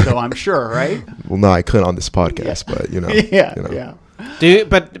in here, though, I'm sure, right? Well, no, I couldn't on this podcast, but Yeah. Do you,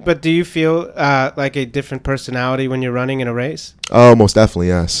 but do you feel like a different personality when you're running in a race? Oh, most definitely,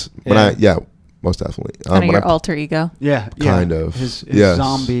 yes. most definitely. Kind of when your I- alter ego. Yeah, Kind of. his Yes.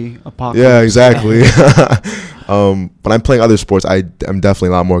 zombie apocalypse. Yeah, exactly. When I'm playing other sports, I'm definitely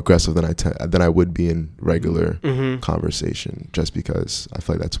a lot more aggressive than I would be in regular conversation, just because I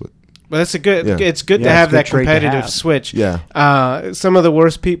feel like that's what. Well, that's a good. Yeah. It's good Yeah, to it's have a good that trait to competitive have. switch. Yeah. Some of the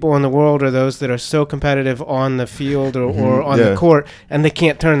worst people in the world are those that are so competitive on the field or on the Yeah. court, and they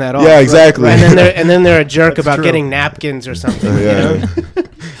can't turn that off. Yeah, exactly. And then they're a jerk That's about true. getting napkins or something. Yeah. You know?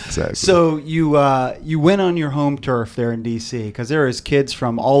 Exactly. So you went on your home turf there in DC because there is kids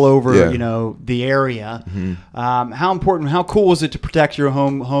from all over Yeah. Mm-hmm. the area. How cool was it to protect your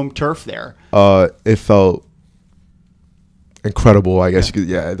home turf there? It felt incredible. I guess you could.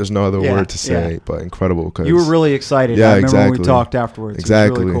 Yeah, there's no other Yeah, word to say, yeah. but incredible. Cause You were really excited. Yeah, I remember when we exactly. talked afterwards.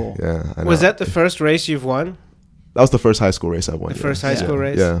 Exactly. It was really cool. Yeah. I Was know. that the first race you've won? That was the first high school race I won. The yeah. first high school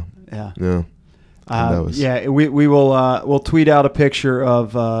race? Yeah. Yeah. Yeah. And that was- Yeah, we will we'll tweet out a picture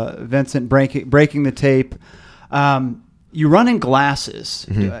of Vincent breaking the tape. You run in glasses.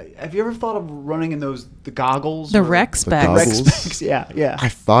 Have you ever thought of running in the goggles? The or- rec The specs. Rec goggles? specs, yeah. I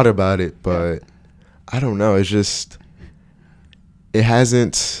thought about it, but I don't know. It's just it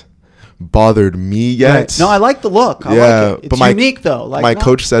hasn't bothered me yet. Right. No, I like the look. I Yeah, like it. It's but my- unique though. Like My no-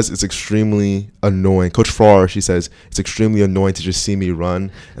 coach says it's extremely annoying. Coach Farrar, she says it's extremely annoying to just see me run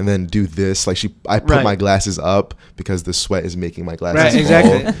and then do this. Like I put Right. my glasses up because the sweat is making my glasses Right, fall.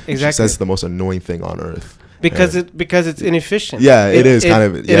 exactly, She exactly. says it's the most annoying thing on earth. Because And- it's inefficient. Yeah, it is kind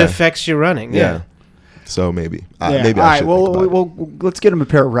of- It yeah. affects your running. yeah. So maybe Yeah. maybe All I right. should Well, think about it. well, let's get him a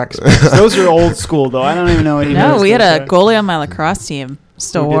pair of rec specs. Those are old school though. I don't even know any. of No, those we had things, a goalie on my lacrosse team.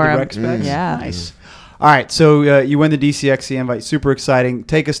 Still Who did wore the him. rec specs? Yeah. Nice. All right, so you win the DCXC invite. Super exciting.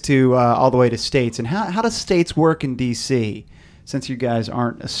 Take us to all the way to states. And how does states work in DC? Since you guys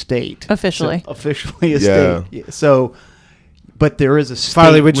aren't a state Officially. So, officially a Yeah. state. So, but there is a state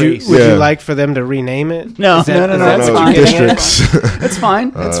Farley, would you race. Yeah. like for them to rename it? No, Is that- no, is no, that that's what fine. you're getting at? Districts. It's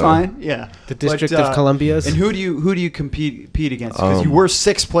fine. It's fine. Yeah. The District But, of Columbia's. And who do you compete against? Because you were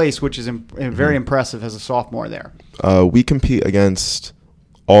sixth place, which is very impressive as a sophomore there. We compete against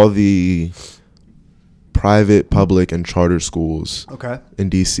all the private, public, and charter schools Okay. in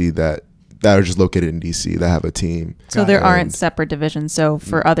DC that are just located in DC that have a team. So there And- aren't separate divisions. So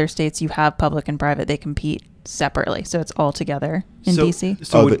for other states, you have public and private. They compete separately. So it's all together in DC.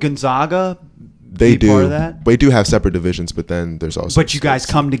 So Oh, would the- Gonzaga They be do. part of that? They do have separate divisions, but then there's also. But you guys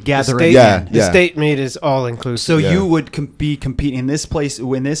states. come the together state, again. Yeah. the state meet is all inclusive. So Yeah. you would be competing in this place,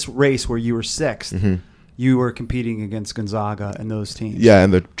 in this race where you were 6th. Mm-hmm. You were competing against Gonzaga and those teams. Yeah,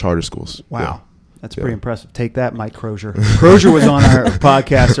 and the charter schools. Wow. That's Yeah. pretty impressive. Take that, Mike Crozier. Crozier was on our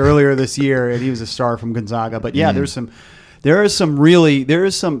podcast earlier this year, and he was a star from Gonzaga. But yeah, there is some,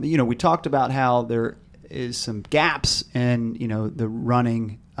 we talked about how there is some gaps in, the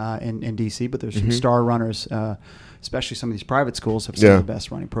running in DC, but there's some star runners, especially some of these private schools have some Yeah. of the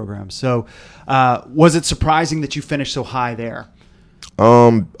best running programs. So was it surprising that you finished so high there?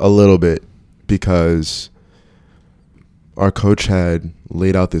 A little bit, because our coach had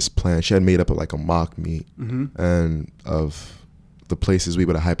laid out this plan. She had made up like a mock meet and of the places we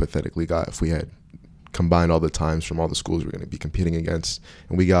would have hypothetically got if we had combined all the times from all the schools we're going to be competing against.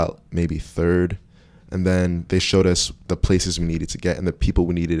 And we got maybe third. And then they showed us the places we needed to get and the people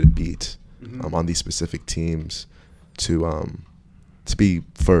we needed to beat on these specific teams to be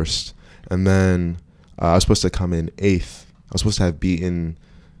first. And then I was supposed to come in 8th. I was supposed to have beaten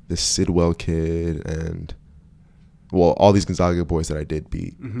this Sidwell kid and, well, all these Gonzaga boys that I did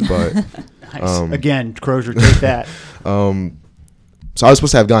beat. But Nice. Again, Crozier, take that. so I was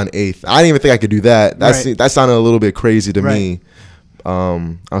supposed to have gone 8th. I didn't even think I could do that. Right. That sounded a little bit crazy to Right. me.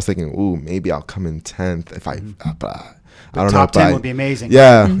 I was thinking, ooh, maybe I'll come in 10th if I don't know. Top but 10 would be amazing.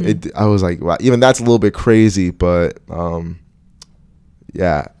 Yeah, I was like, wow, even that's a little bit crazy, but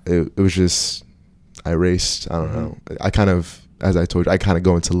yeah, it was just, I raced. I don't know. I kind of, as I told you, I kind of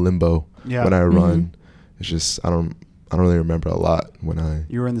go into limbo Yeah. when I run. It's just I don't really remember a lot when I.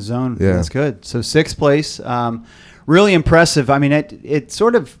 You were in the zone. Yeah. That's good. So 6th place, really impressive. I mean, it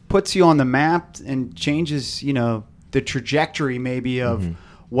sort of puts you on the map and changes, the trajectory maybe of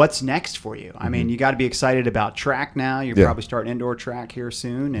what's next for you. I mean, you got to be excited about track now. You're Yeah. probably starting indoor track here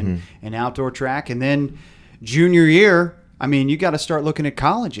soon and outdoor track. And then junior year, I mean, you got to start looking at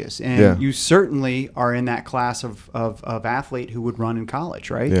colleges. And Yeah. you certainly are in that class of athlete who would run in college,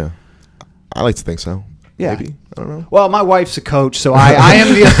 right? Yeah, I like to think so. Yeah. Maybe, I don't know. Well, my wife's a coach, so I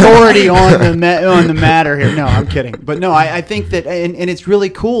am the authority on the matter here. No, I'm kidding. But no, I think that, and it's really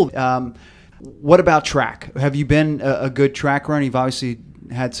cool. What about track? Have you been a good track runner? You've obviously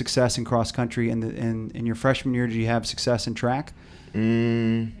had success in cross country in your freshman year. Did you have success in track?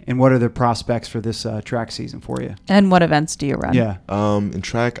 And what are the prospects for this track season for you? And what events do you run? Yeah. In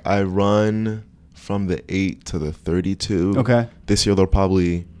track, I run from the 8 to the 32. Okay. This year they'll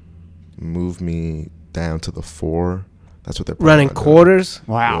probably move me down to the 4. That's what they're Running planning on quarters.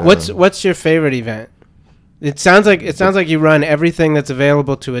 Wow. Yeah. What's your favorite event? It sounds like you run everything that's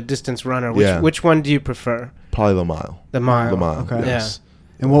available to a distance runner. Which one do you prefer? doing. Probably the mile. The mile. The mile. Okay. Yes.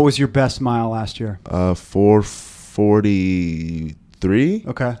 And what was your best mile last year? 4:43.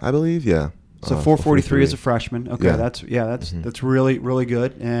 Okay. I believe. Yeah. So 4:43 as a freshman. Okay, Yeah. that's really really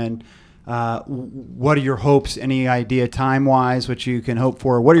good. And what are your hopes? Any idea time wise what you can hope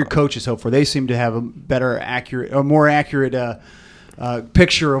for? What do your coaches hope for? They seem to have a more accurate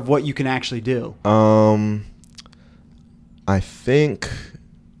picture of what you can actually do. I think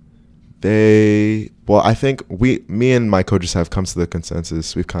me and my coaches have come to the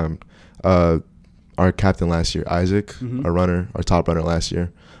consensus. We've come, our captain last year, Isaac, our top runner last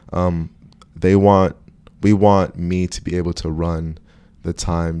year. We want me to be able to run the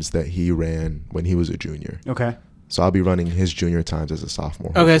times that he ran when he was a junior. Okay. So I'll be running his junior times as a sophomore.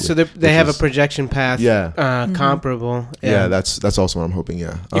 Okay, hopefully, so they have a projection path. Yeah. Comparable. Yeah, that's also what I'm hoping.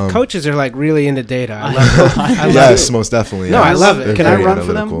 Yeah. Your coaches are like really into data. I love it. Yes, most definitely. No, I love it. They're Can I very run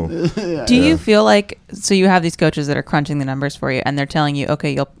for analytical. them? Do you feel like, so you have these coaches that are crunching the numbers for you and they're telling you,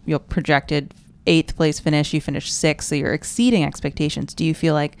 okay, you'll projected 8th place finish, you finished 6th, so you're exceeding expectations. Do you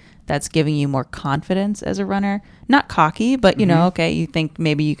feel like that's giving you more confidence as a runner? Not cocky, but you know, okay, you think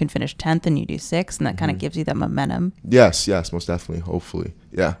maybe you can finish 10th and you do 6th, and that kind of gives you that momentum. Yes, most definitely. Hopefully.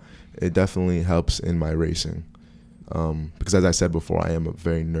 Yeah, it definitely helps in my racing. Because as I said before, I am a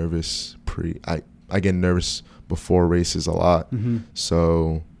very nervous I get nervous before races a lot.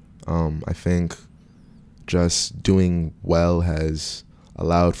 So I think just doing well has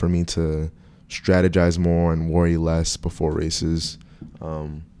allowed for me to strategize more and worry less before races.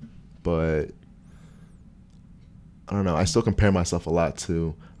 But I don't know. I still compare myself a lot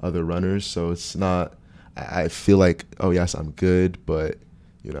to other runners, so it's not. I feel like, oh yes, I'm good, but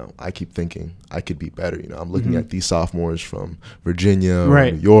I keep thinking I could be better. I'm looking at these sophomores from Virginia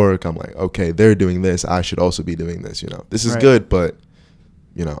or New York. I'm like, okay, they're doing this. I should also be doing this. This is good, but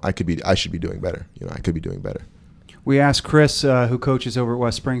I should be doing better. I could be doing better. We asked Chris, who coaches over at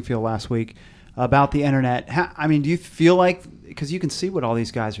West Springfield last week, about the internet. Do you feel like, because you can see what all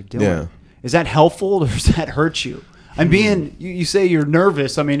these guys are doing, is that helpful or does that hurt you? You say you're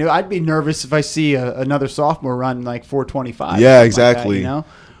nervous. I'd be nervous if I see another sophomore run like 4:25. Yeah, exactly. Like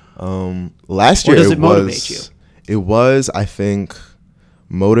that, last year, or does it motivate you? It was, I think,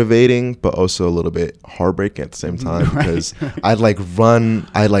 motivating, but also a little bit heartbreaking at the same time because I'd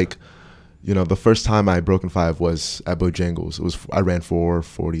the first time I broke in 5 was at Bojangles. I ran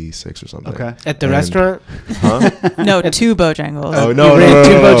 4:46 or something. Okay. At the restaurant? Huh? No, 2 Bojangles. Oh no! ran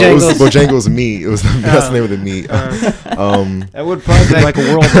 2 It was Bojangles. Bojangles meat. It was that's the name of the meat. That would probably be like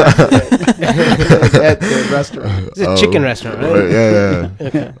a world record at the restaurant. It's a chicken restaurant, right? Right, yeah.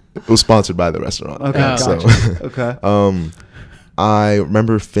 Okay. It was sponsored by the restaurant. Okay, Oh. gotcha. Okay. I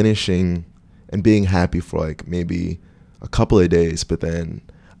remember finishing and being happy for like maybe a couple of days, but then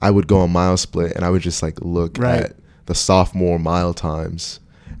I would go on mile split and I would just like look at the sophomore mile times,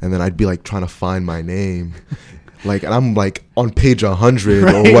 and then I'd be like trying to find my name, and I'm like on page 100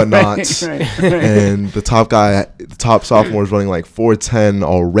 or whatnot, and the top sophomore is running like 4:10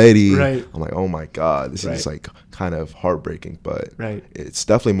 already. Right. I'm like, oh my god, this is like kind of heartbreaking, but Right. it's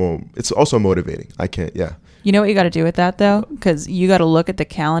definitely it's also motivating. You know what you got to do with that, though? Because you got to look at the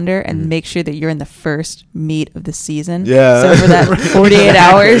calendar and make sure that you're in the first meet of the season. Yeah. So for that 48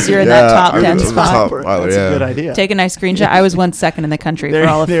 hours, you're in that top 10 I'm spot. That's a good idea. Take a nice screenshot. I was 1 second in the country for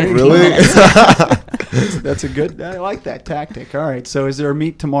all of 15 Really? minutes. That's a good. I like that tactic. All right. So is there a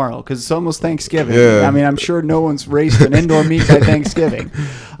meet tomorrow? Because it's almost Thanksgiving. Yeah. I'm sure no one's raced an indoor meet by Thanksgiving.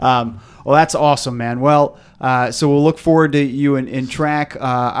 Well, that's awesome, man. Well, so we'll look forward to you in track.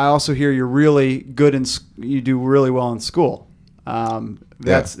 I also hear you're really good you do really well in school.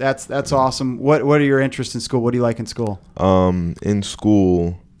 That's awesome. What are your interests in school? What do you like in school? In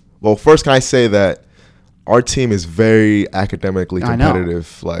school, well, first can I say that our team is very academically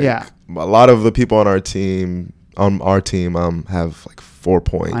competitive. A lot of the people on our team have like 4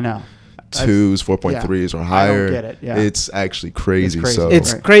 point. I know. 2s, 4.3s or higher. I don't get it. Yeah. It's actually crazy. It's crazy. So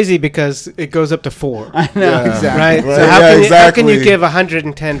It's crazy because it goes up to 4. I know, exactly. Right? Right, So how can you give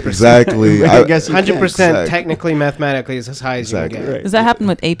 110%? Exactly. I guess you can. 100% Exactly. technically mathematically is as high as you can Exactly. get. Right. Does that happen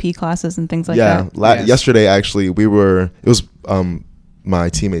with AP classes and things like that? Yes. Yesterday actually it was my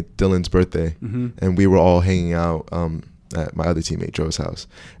teammate Dylan's birthday, and we were all hanging out at my other teammate Joe's house,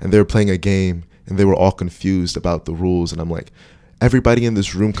 and they were playing a game, and they were all confused about the rules, and I'm like, everybody in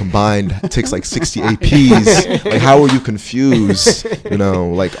this room combined takes like 60 APs. Like, how are you confused? You know,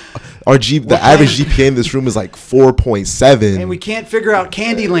 like the average GPA in this room is like 4.7, and we can't figure out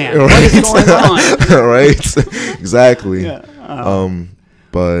Candyland. Right? What is going on? Right? Exactly. Yeah.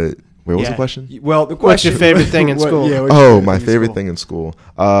 But wait, what's the question? Well, the question. What's your favorite thing in school? My favorite thing in school.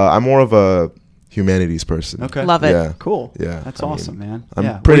 I'm more of a humanities person. Okay. Love it. Yeah. Cool. Yeah. That's awesome, man.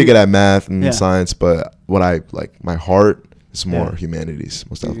 I'm pretty good at math and Yeah. science, but what I like, my heart is more humanities,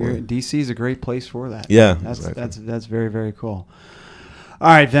 most definitely. DC is a great place for that. Yeah, That's very, very cool. All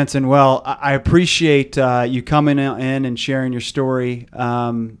right, Vincent. Well, I appreciate you coming in and sharing your story.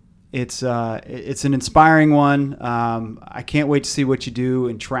 It's an inspiring one. I can't wait to see what you do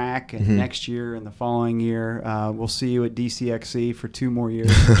in track and next year and the following year. We'll see you at DCXC for 2 more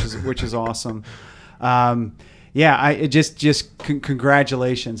years, which is awesome.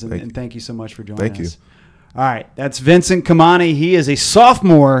 Congratulations and thank you so much for joining us. Thank you. All right, that's Vincent Kamani. He is a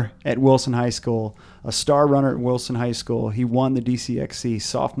sophomore at Wilson High School, a star runner at Wilson High School. He won the DCXC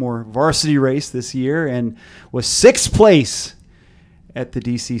sophomore varsity race this year and was 6th place at the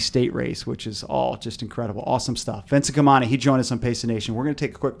DC State race, which is all just incredible. Awesome stuff. Vincent Kamani, he joined us on Pace the Nation. We're going to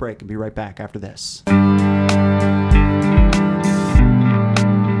take a quick break and be right back after this.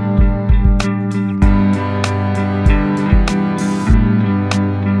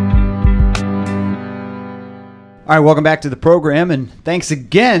 All right, welcome back to the program, and thanks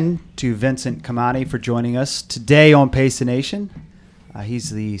again to Vincent Kamani for joining us today on Pace the Nation.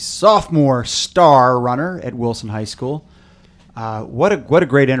 He's the sophomore star runner at Wilson High School. What a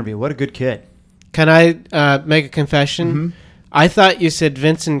great interview. What a good kid. Can I make a confession? Mm-hmm. I thought you said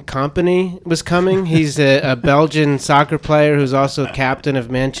Vincent Kompany was coming. He's a Belgian soccer player who's also captain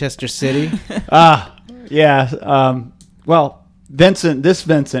of Manchester City. Yeah. Well, this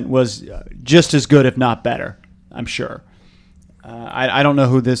Vincent was just as good, if not better, I'm sure. I don't know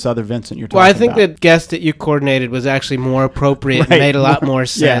who this other Vincent you're talking about. Well, I think the guest that you coordinated was actually more appropriate and made a lot more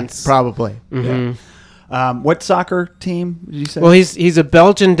sense. Yeah, probably. Mm-hmm. Yeah. What soccer team did you say? Well, he's a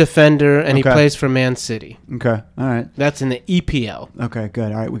Belgian defender, and he plays for Man City. Okay, all right. That's in the EPL. Okay,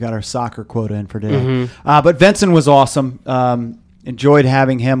 good. All right, we got our soccer quota in for today. Mm-hmm. But Vincent was awesome. Enjoyed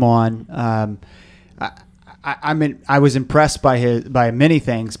having him on. I was impressed by many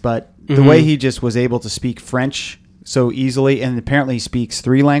things, but the way he just was able to speak French so easily, and apparently he speaks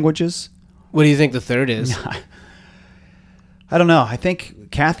 3 languages. What do you think the third is? I don't know. I think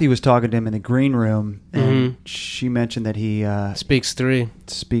Kathy was talking to him in the green room, and she mentioned that he speaks 3.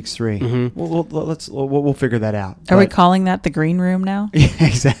 Speaks 3. Mm-hmm. We'll figure that out. Are we calling that the green room now? Yeah,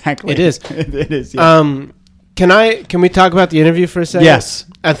 exactly. It is. It is. Yeah. Can we talk about the interview for a second? Yes.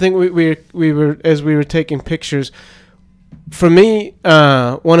 I think we were as we were taking pictures. For me,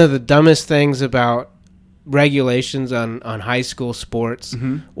 one of the dumbest things about regulations on high school sports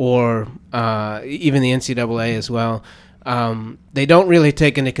or even the NCAA as well, they don't really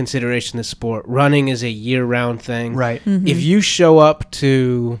take into consideration the sport. Running is a year-round thing. Right. Mm-hmm. If you show up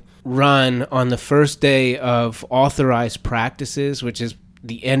to run on the first day of authorized practices, which is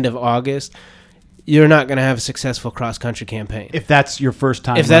the end of August, you're not going to have a successful cross-country campaign. If that's your first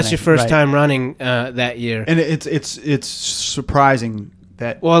time time running that year. And it's surprising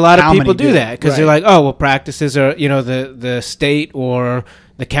that a lot of people do that because they're like, oh, well, practices are, the state or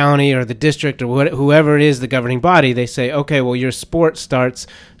the county or the district or whoever it is, the governing body, they say, okay, well, your sport starts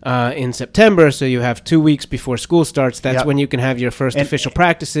in September, so you have 2 weeks before school starts. That's when you can have your first official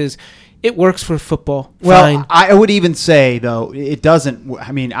practices. It works for football. Well, fine. I would even say, though, it doesn't.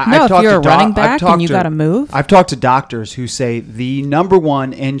 I mean, I've talked if you're to a running back and you got to move. I've talked to doctors who say the number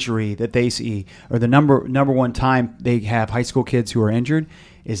one injury that they see, or the number one time they have high school kids who are injured,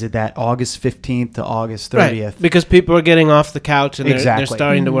 is it that August 15th to August 30th? Right, because people are getting off the couch and they're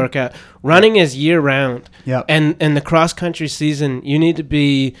starting to work out. Running is year-round. Yep. And the cross-country season, you need to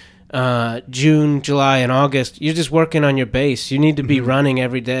be June, July, and August. You're just working on your base. You need to be running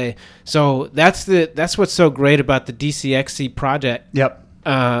every day. So that's what's so great about the DCXC project. Yep.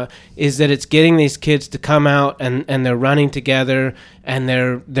 Is that it's getting these kids to come out and they're running together and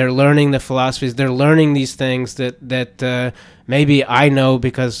they're learning the philosophies. They're learning these things that maybe I know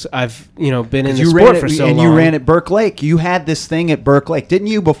because I've been in the sport for so long. And you ran at Burke Lake. You had this thing at Burke Lake, didn't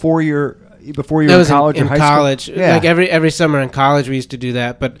you? Before you were in college or high college. School? Yeah. Like every summer in college we used to do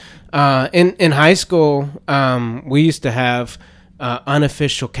that. But in high school we used to have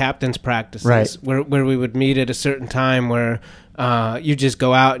unofficial captains practices where we would meet at a certain time where you just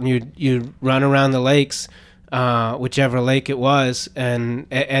go out and you run around the lakes whichever lake it was, and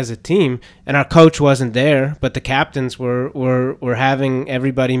as a team. And our coach wasn't there, but the captains were having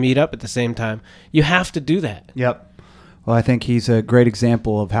everybody meet up at the same time. You have to do that. Yep. Well, I think he's a great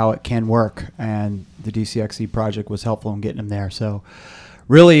example of how it can work, and the DCXC project was helpful in getting him there. So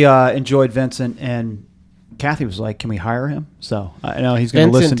really enjoyed Vincent, and Kathy was like, can we hire him? So I know he's going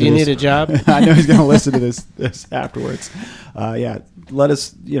to listen to this. Vincent, do you need a job? I know he's going to listen to this afterwards. Yeah, let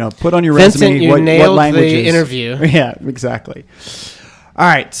us, put on your Vincent, resume you what nailed languages. the interview. Yeah, exactly. All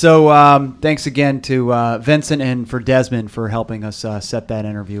right, so thanks again to Vincent and for Desmond for helping us set that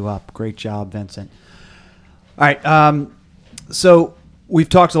interview up. Great job, Vincent. All right, so we've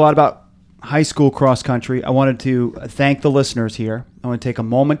talked a lot about high school cross country. I wanted to thank the listeners here. I want to take a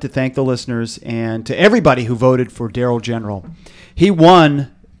moment to thank the listeners and to everybody who voted for Daryl General. He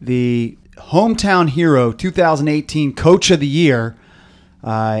won the Hometown Hero 2018 Coach of the Year,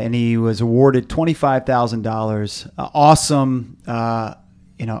 and he was awarded $25,000. Awesome,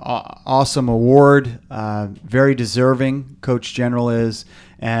 awesome award. Very deserving, Coach General is,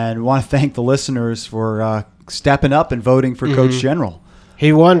 and want to thank the listeners for stepping up and voting for Coach General.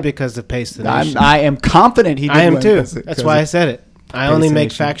 He won because of Pace the Nation. I am confident he did. I am win too. That's why I said it. I only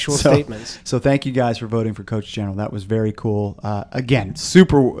make factual statements. So thank you guys for voting for Coach General. That was very cool. Again,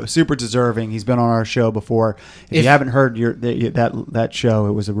 super deserving. He's been on our show before. If you haven't heard that show,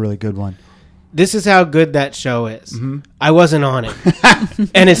 it was a really good one. This is how good that show is. I wasn't on it,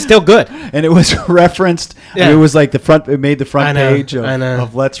 and it's still good. And it was referenced. Yeah. I mean, it was like it made the front page I know.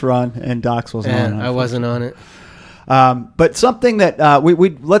 of Let's Run, and Docs wasn't on it. I wasn't on it. But something that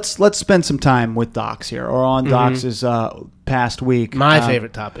let's spend some time with Docs here, or on Docs' past week. My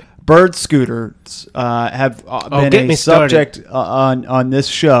favorite topic. Bird scooters have been a subject on this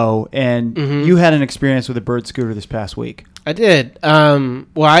show, and you had an experience with a bird scooter this past week. I did. Well,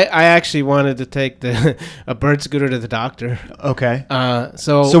 I actually wanted to take a bird scooter to the doctor. Okay.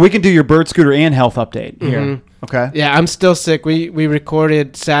 So we can do your bird scooter and health update here. Okay. Yeah, I'm still sick. We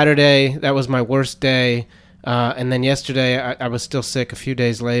recorded Saturday. That was my worst day. And then yesterday I was still sick a few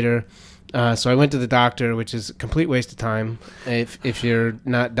days later. So I went to the doctor, which is a complete waste of time. If you're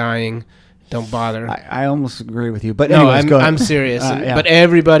not dying, don't bother. I almost agree with you. But no, anyways, go ahead. I'm serious. Yeah. But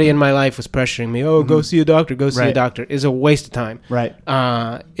everybody in my life was pressuring me. Oh, go see a doctor. Go see a doctor. It's a waste of time. Right.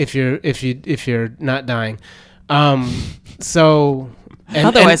 If you're not dying. So.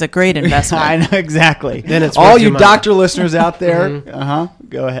 Otherwise, a great investment. I know exactly. Then it's all worth you your money. doctor listeners out there.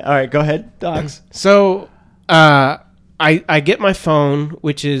 Go ahead. All right, go ahead, Docs. So, I get my phone,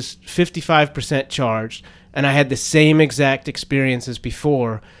 which is 55% charged, and I had the same exact experience as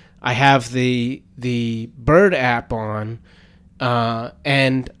before. I have the Bird app on,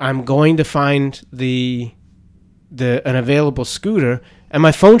 and I'm going to find an available scooter, and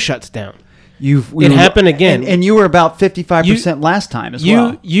my phone shuts down. It happened again. And you were about 55% last time as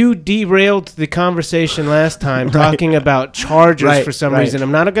well. You derailed the conversation last time talking about chargers for some reason.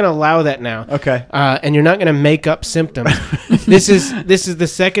 I'm not going to allow that now. Okay. And you're not going to make up symptoms. This is the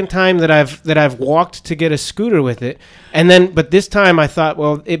second time that I've walked to get a scooter with it. But this time I thought,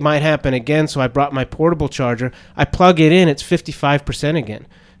 well, it might happen again, so I brought my portable charger. I plug it in, it's 55% again.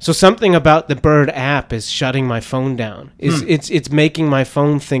 So something about the Bird app is shutting my phone down. It's making my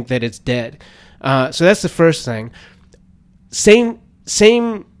phone think that it's dead. So that's the first thing.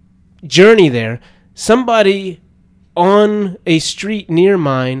 Same journey there. Somebody on a street near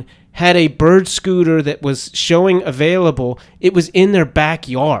mine had a Bird scooter that was showing available. It was in their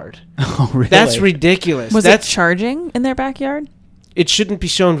backyard. Oh, really? That's ridiculous. Was it charging in their backyard? It shouldn't be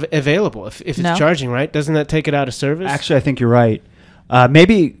shown available if it's charging, right? Doesn't that take it out of service? Actually, I think you're right.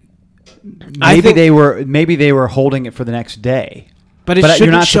 Maybe they were holding it for the next day. But it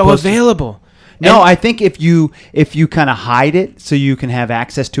shouldn't show available. No, I think if you kind of hide it so you can have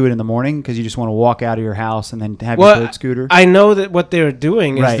access to it in the morning because you just want to walk out of your house and then have your bird scooter. I know that what they're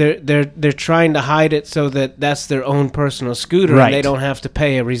doing is they're trying to hide it so that that's their own personal scooter and they don't have to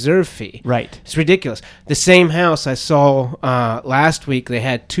pay a reserve fee. Right. It's ridiculous. The same house I saw last week, they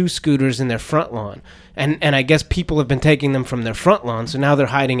had 2 scooters in their front lawn. And I guess people have been taking them from their front lawn, so now they're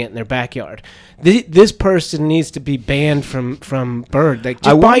hiding it in their backyard. This person needs to be banned from Bird. Like,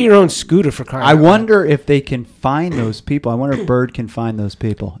 just buy your own scooter for crying out loud. I wonder if they can find those people. I wonder if Bird can find those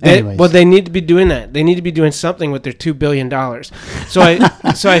people. Anyways. They need to be doing that. They need to be doing something with their $2 billion. So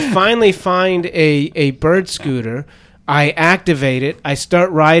I finally find a Bird scooter. I activate it. I start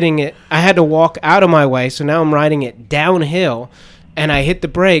riding it. I had to walk out of my way, so now I'm riding it downhill, and I hit the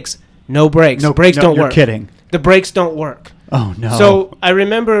brakes. No brakes. The brakes don't work. You're kidding. The brakes don't work. Oh no. So I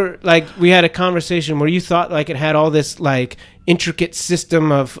remember like we had a conversation where you thought like it had all this like intricate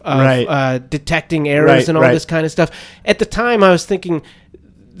system of Right. detecting errors Right, and all right. this kind of stuff. At the time, I was thinking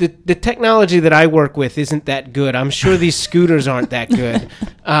the technology that I work with isn't that good. I'm sure these scooters aren't that good.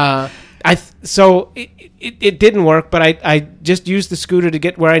 So it didn't work, but I just used the scooter to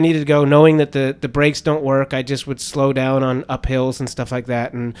get where I needed to go, knowing that the brakes don't work. I just would slow down on uphills and stuff like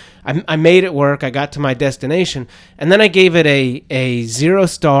that, and I made it work. I got to my destination, and then I gave it a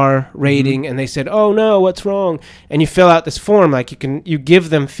 0-star rating, and they said, "Oh no, what's wrong?" And you fill out this form, like you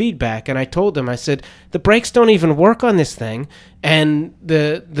give them feedback, and I told them, I said, the brakes don't even work on this thing, and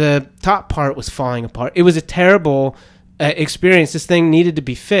the top part was falling apart. It was a terrible experience. This thing needed to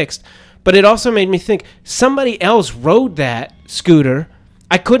be fixed. But it also made me think somebody else rode that scooter.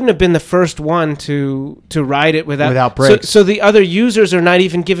 I couldn't have been the first one to ride it without brakes. So the other users are not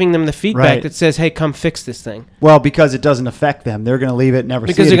even giving them the feedback Right. that says, "Hey, come fix this thing." Well, because it doesn't affect them. They're going to leave it and never see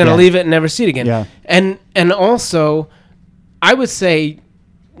it Because they're going to again. leave it and never see it again. Yeah. And also, I would say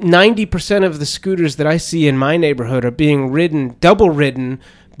 90% of the scooters that I see in my neighborhood are being double ridden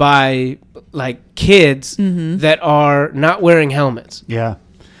by like kids that are not wearing helmets. Yeah.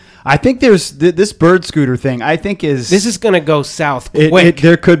 I think there's this bird scooter thing. I think This is going to go south quick.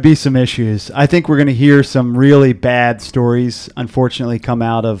 there could be some issues. I think we're going to hear some really bad stories, unfortunately, come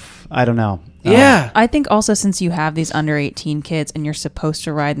out of, I don't know. Yeah. I think also since you have these under 18 kids and you're supposed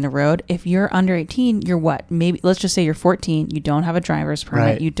to ride in the road, if you're under 18, you're what? Maybe let's just say you're 14, you don't have a driver's permit,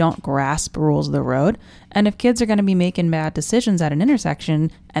 Right. you don't grasp rules of the road. And if kids are going to be making bad decisions at an intersection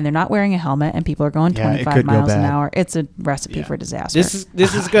and they're not wearing a helmet and people are going Yeah, it 25 could go miles an bad. hour, it's a recipe for disaster.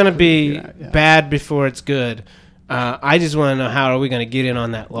 This is going to be Yeah. bad before it's good. I just want to know, how are we going to get in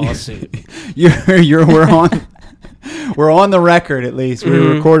on that lawsuit? We're on the record, at least. We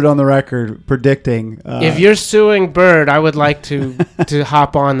recorded on the record predicting. If you're suing Bird, I would like to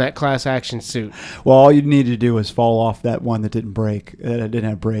hop on that class action suit. Well, all you need to do is fall off that one that didn't break, that didn't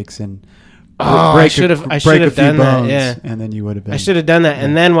have brakes, and Oh, I should have break a few done that. bones, Yeah, and then you would have been I should have done that.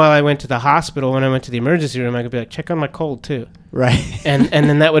 And then while I went to the hospital, when I went to the emergency room, I could be like, check on my cold too. right. And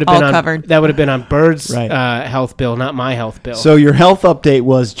then that would have All been on covered. that would have been on Bird's Right. Health bill, not my health bill. So your health update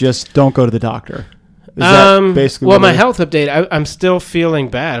was just don't go to the doctor. Is that basically well, what my it is? health update. I'm still feeling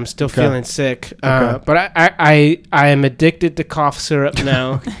bad. I'm still Okay. feeling sick. Okay. But I am addicted to cough syrup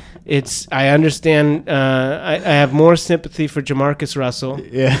now. I understand. I have more sympathy for Jamarcus Russell.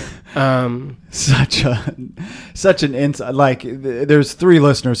 Yeah. Such an insight. Like there's 3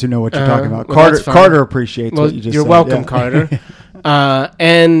 listeners who know what you're talking about. well, Carter that's fine. Carter appreciates Well, what you just you're said. welcome, Yeah. Carter.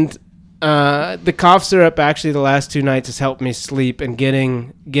 And the cough syrup actually the last 2 nights has helped me sleep, and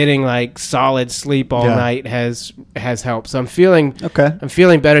getting like solid sleep all Yeah. night has helped. So I'm feeling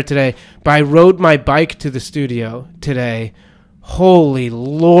better today. But I rode my bike to the studio today. Holy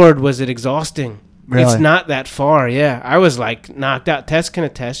Lord, was it exhausting. Really? It's not that far. Yeah. I was like knocked out. Tess can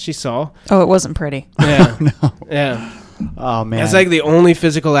attest. She saw. Oh, it wasn't pretty. Yeah. No. Yeah. Oh man. It's like the only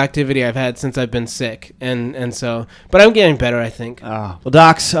physical activity I've had since I've been sick. And so, but I'm getting better, I think. Well,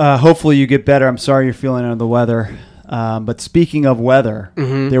 Docs, hopefully you get better. I'm sorry you're feeling under the weather. But speaking of weather,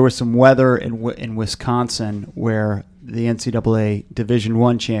 there was some weather in Wisconsin where the NCAA Division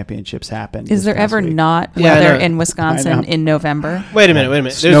I championships happened. Is this there past ever week. not Yeah, I weather know. in I Wisconsin know. in November? Wait a minute.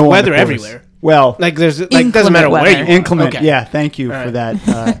 There's Snow on the weather course. everywhere. Well, Like doesn't Inclement matter where weather. you are. inclement. Okay. Yeah, thank you All for right.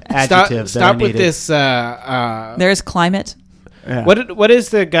 that adjective. Stop that I with needed. this. There's climate. Yeah. What is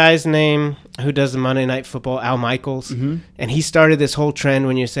the guy's name who does the Monday Night Football? Al Michaels, and he started this whole trend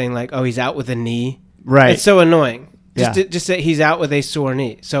when you're saying like, oh, he's out with a knee. Right. It's so annoying. Yeah. Just say he's out with a sore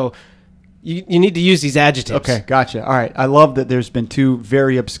knee. So you need to use these adjectives. Okay, gotcha. All right. I love that there's been 2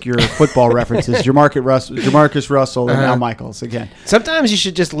 very obscure football references, Jamarcus Russell and Al Michaels again. Sometimes you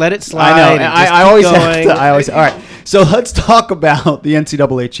should just let it slide. I know. and I just always keep have going. to. All right. So let's talk about the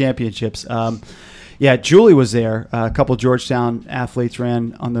NCAA championships. Yeah, Julie was there. A couple Georgetown athletes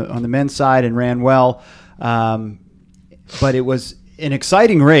ran on the men's side and ran well. But it was an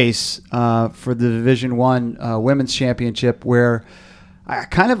exciting race for the Division I women's championship where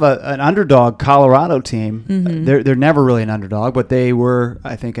kind of an underdog Colorado team. They're never really an underdog, but they were,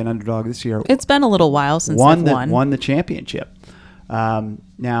 I think, an underdog this year. It's been a little while since they've won. Won the championship.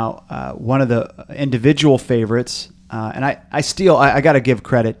 Now, one of the individual favorites, and I got to give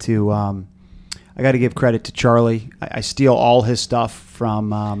credit to Charlie. I steal all his stuff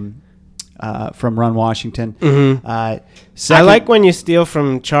from Run Washington. I Second, like when you steal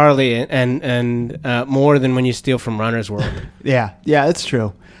from Charlie and more than when you steal from Runner's World. yeah, it's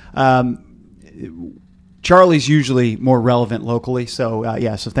true. Charlie's usually more relevant locally. So,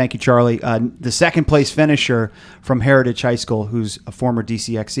 so thank you, Charlie. The second place finisher from Heritage High School, who's a former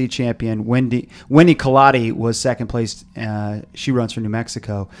DCXC champion, Wendy Colati, was second place. She runs for New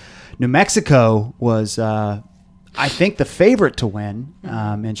Mexico. New Mexico was, I think, the favorite to win,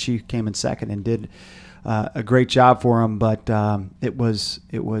 and she came in second and did a great job for them. But it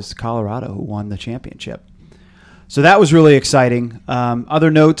was Colorado who won the championship. So that was really exciting. Other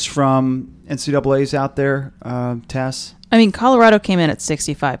notes from NCAA's out there, Tess? I mean, Colorado came in at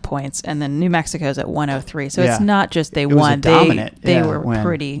 65 points, and then New Mexico's at 103. So Yeah. it's not just they It was a won; dominant, they yeah, were win.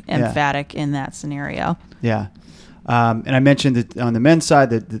 pretty Yeah. emphatic in that scenario. Yeah. And I mentioned that on the men's side,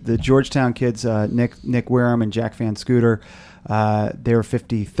 the Georgetown kids, Nick Wareham and Jack Van Scooter, they were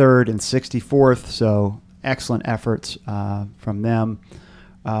 53rd and 64th, so excellent efforts from them.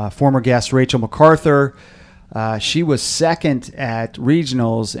 Former guest Rachel MacArthur, she was second at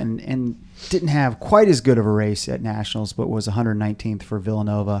regionals and didn't have quite as good of a race at nationals, but was 119th for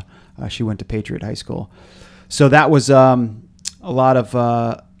Villanova. She went to Patriot High School. So that was a lot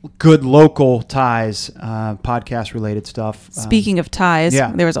of good local ties, podcast-related stuff. Speaking of ties,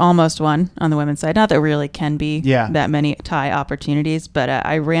 yeah. there was almost one on the women's side. Not that there really can be that many tie opportunities, but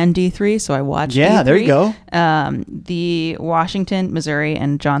I ran D3, so I watched D3. There you go. The Washington, Missouri,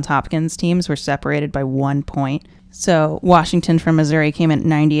 and Johns Hopkins teams were separated by 1 point. So Washington from Missouri came in at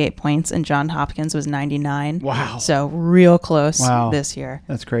 98 points, and Johns Hopkins was 99. Wow. So real close this year.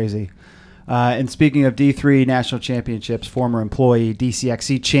 That's crazy. And speaking of D3 national championships, former employee,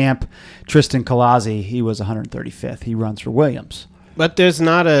 DCXC champ, Tristan Colazzi, he was 135th. He runs for Williams. But there's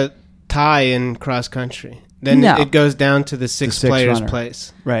not a tie in cross country. Then No. it goes down to the sixth player's runner.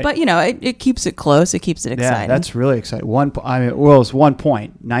 place. Right. But, it keeps it close. It keeps it exciting. Yeah, that's really exciting. It's 1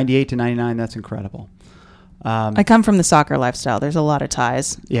 point. 98 to 99, that's incredible. I come from the soccer lifestyle. There's a lot of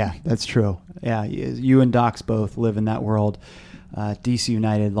ties. Yeah, that's true. Yeah, you and Docs both live in that world. DC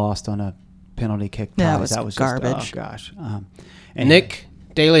United lost on a penalty kick. Yeah, ties. that was Just, garbage. oh, gosh. Nick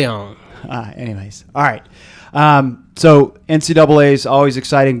DeLeon. Anyways, all right. So NCAA is always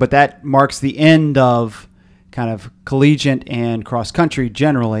exciting, but that marks the end of kind of collegiate and cross country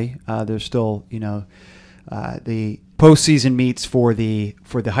generally. There's still, the postseason meets for the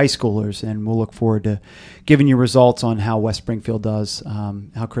high schoolers, and we'll look forward to giving you results on how West Springfield does,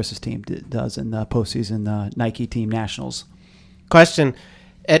 how Chris's team does in the postseason Nike Team Nationals. Question.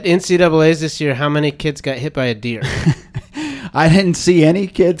 At NCAA's this year, how many kids got hit by a deer? I didn't see any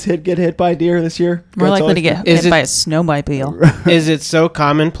kids get hit by a deer this year. More That's likely to always- get hit by a snowmobile. Is it so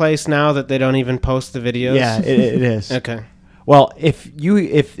commonplace now that they don't even post the videos? Yeah, it is. Okay. Well,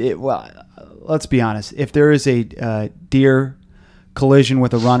 let's be honest. If there is a deer collision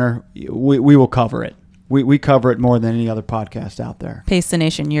with a runner, we will cover it. We cover it more than any other podcast out there. Pace the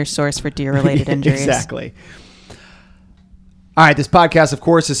Nation, your source for deer-related injuries. Exactly. All right, this podcast, of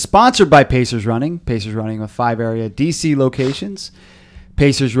course, is sponsored by Pacers Running. Pacers Running with 5 area DC locations.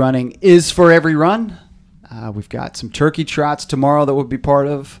 Pacers Running is for every run. We've got some turkey trots tomorrow that we'll be part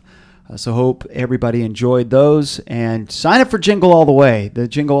of. So hope everybody enjoyed those. And sign up for Jingle All the Way. The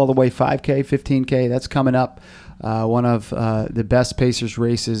Jingle All the Way 5K, 15K, that's coming up. One of the best Pacers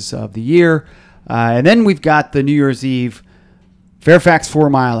races of the year. And then we've got the New Year's Eve Fairfax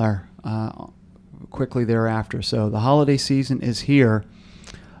 4-miler quickly thereafter. So the holiday season is here.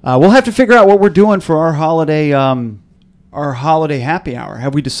 We'll have to figure out what we're doing for our holiday happy hour.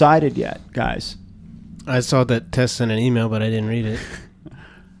 Have we decided yet, guys? I saw that Tess sent an email, but I didn't read it.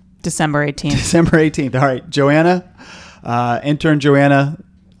 December 18th. December 18th. All right, Joanna, intern Joanna,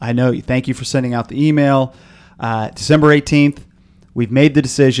 I know. Thank you for sending out the email. December 18th, we've made the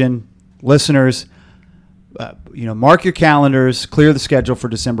decision. Listeners, mark your calendars, clear the schedule for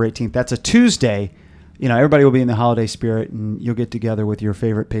December 18th. That's a Tuesday. Everybody will be in the holiday spirit, and you'll get together with your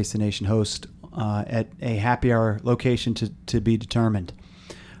favorite Pace the Nation host at a happy hour location to be determined.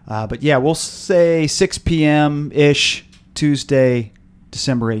 But yeah, we'll say 6 p.m.-ish Tuesday,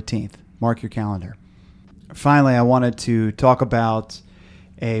 December 18th. Mark your calendar. Finally, I wanted to talk about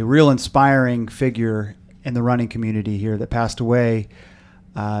a real inspiring figure in the running community here that passed away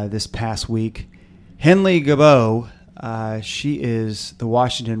this past week. Henley Gabot, she is the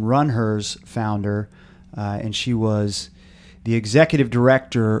Washington Run Hers founder, and she was the executive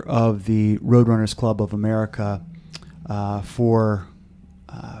director of the Roadrunners Club of America for,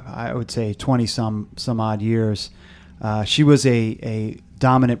 I would say, 20-some odd years. She was a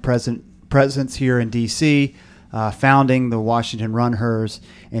dominant presence here in D.C., founding the Washington Run Hers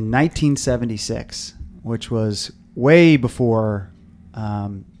in 1976, which was way before,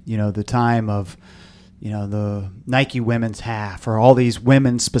 the time of the Nike Women's Half or all these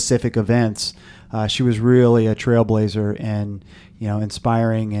women-specific events. She was really a trailblazer and,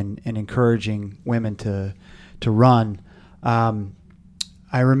 inspiring and encouraging women to run.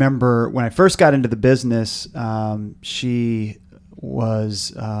 I remember when I first got into the business, she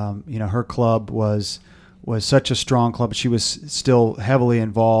was, her club was such a strong club. She was still heavily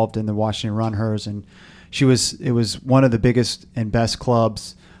involved in the Washington Run Hers, and it was one of the biggest and best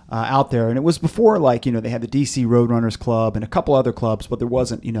clubs out there. And it was before, they had the DC Roadrunners Club and a couple other clubs, but there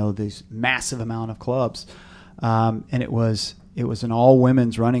wasn't, this massive amount of clubs. And it was an all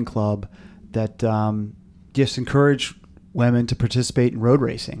women's running club that just encouraged women to participate in road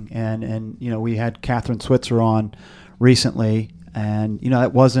racing. And we had Catherine Switzer on recently, and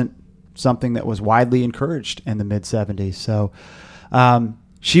that wasn't something that was widely encouraged in the mid 70s. So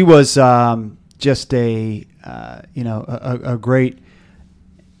she was just a great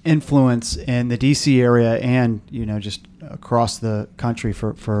influence in the DC area and just across the country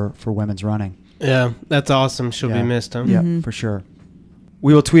for women's running. Yeah, that's awesome. She'll be missed, huh? Yeah, for sure.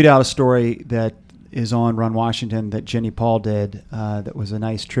 We will tweet out a story that is on Run Washington that Jenny Paul did that was a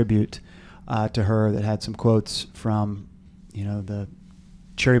nice tribute to her, that had some quotes from the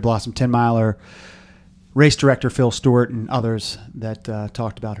Cherry Blossom 10 miler, race director Phil Stewart, and others that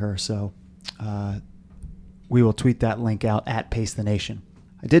talked about her. So we will tweet that link out at Pace the Nation.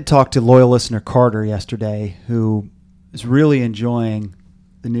 I did talk to loyal listener Carter yesterday, who is really enjoying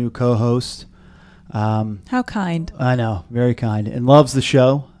the new co-host. How kind. I know, very kind, and loves the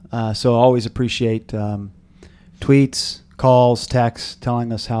show. So I always appreciate tweets, calls, texts,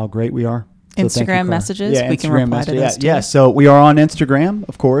 telling us how great we are. So Instagram messages. Yeah, we Instagram can reply messages. to those too. Yeah, so we are on Instagram,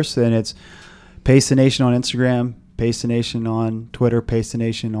 of course, and it's Pace the Nation on Instagram, Pace the Nation on Twitter, Pace the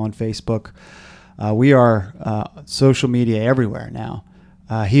Nation on Facebook. We are social media everywhere now.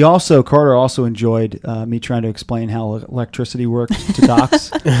 Carter also enjoyed me trying to explain how electricity works to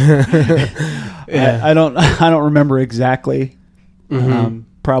docs. Yeah. I don't remember exactly. Mm-hmm.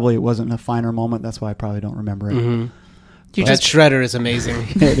 Probably it wasn't a finer moment. That's why I probably don't remember it. Mm-hmm. That shredder is amazing.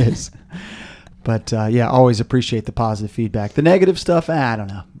 It is. But always appreciate the positive feedback. The negative stuff, I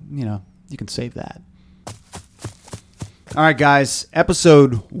don't know. You can save that. All right, guys.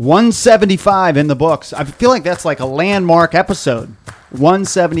 Episode 175 in the books. I feel like that's like a landmark episode.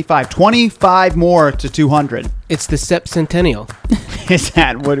 175. 25 more to 200. It's the Sepcentennial. Is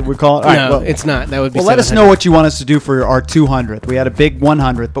that what we call it? All No, right, it's not. That would be. Well, let us 700. know what you want us to do for our 200th. We had a big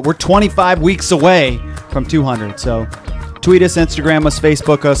 100th, but we're 25 weeks away from 200. So tweet us, Instagram us,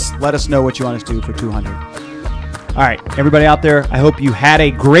 Facebook us. Let us know what you want us to do for 200. All right, everybody out there, I hope you had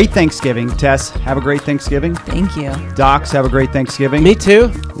a great Thanksgiving. Tess, have a great Thanksgiving. Thank you. Docs, have a great Thanksgiving. Me too.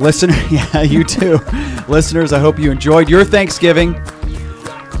 Listener, yeah, you too. Listeners, I hope you enjoyed your Thanksgiving.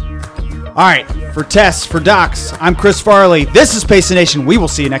 All right, for Tess, for Docs, I'm Chris Farley. This is Pace the Nation. We will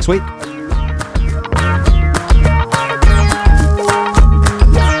see you next week.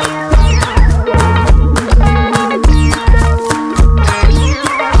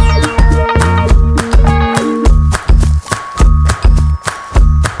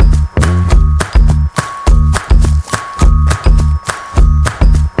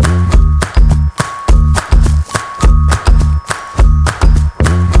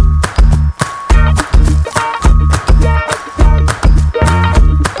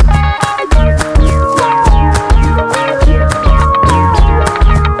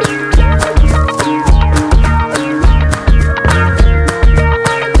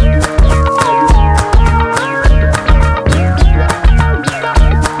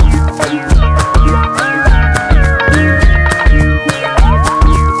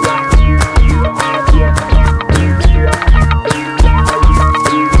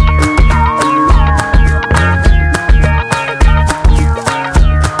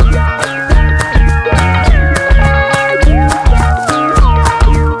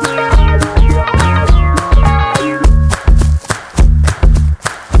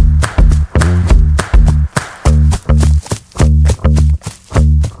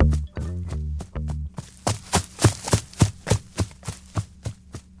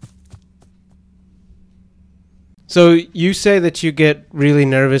 So you say that you get really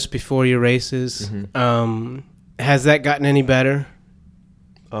nervous before your races. Mm-hmm. Has that gotten any better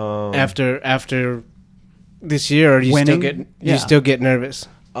after this year, or do you Winning? still get nervous?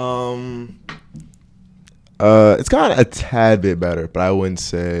 It's gotten a tad bit better, but I wouldn't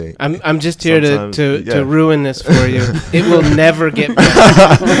say. I'm just here to ruin this for you. It will never get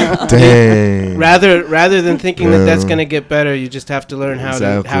better. Dang. Rather than thinking that that's going to get better, you just have to learn how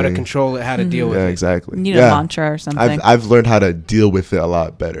to control it, how to deal with Yeah, it. exactly. You need a mantra or something. I've learned how to deal with it a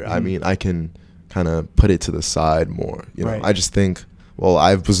lot better. I mean, I can kind of put it to the side more. You know, Right. I just think, well,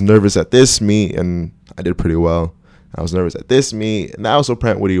 I was nervous at this meet and I did pretty well. I was nervous at this meet and that also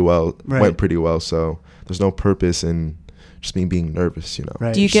went pretty well. So there's no purpose in just me being nervous, you know.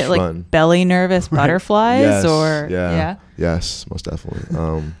 Right. Do you get like fun. belly nervous butterflies Yes, or yeah. Yes, most definitely.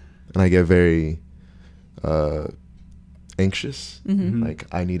 And I get very anxious. Mhm. Like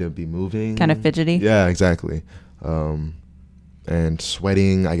I need to be moving. Kind of fidgety? Yeah, exactly. And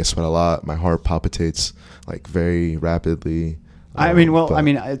sweating, I get sweat a lot. My heart palpitates like very rapidly. I mean, but-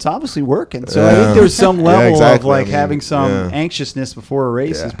 it's obviously working. So I Yeah. think there's some Yeah, level of exactly. like I mean, having some yeah. anxiousness before a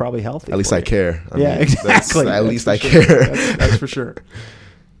race Yeah. is probably healthy. At least for I you. care. I Yeah, mean, that's- exactly. At That's least for I sure. care. That's for sure.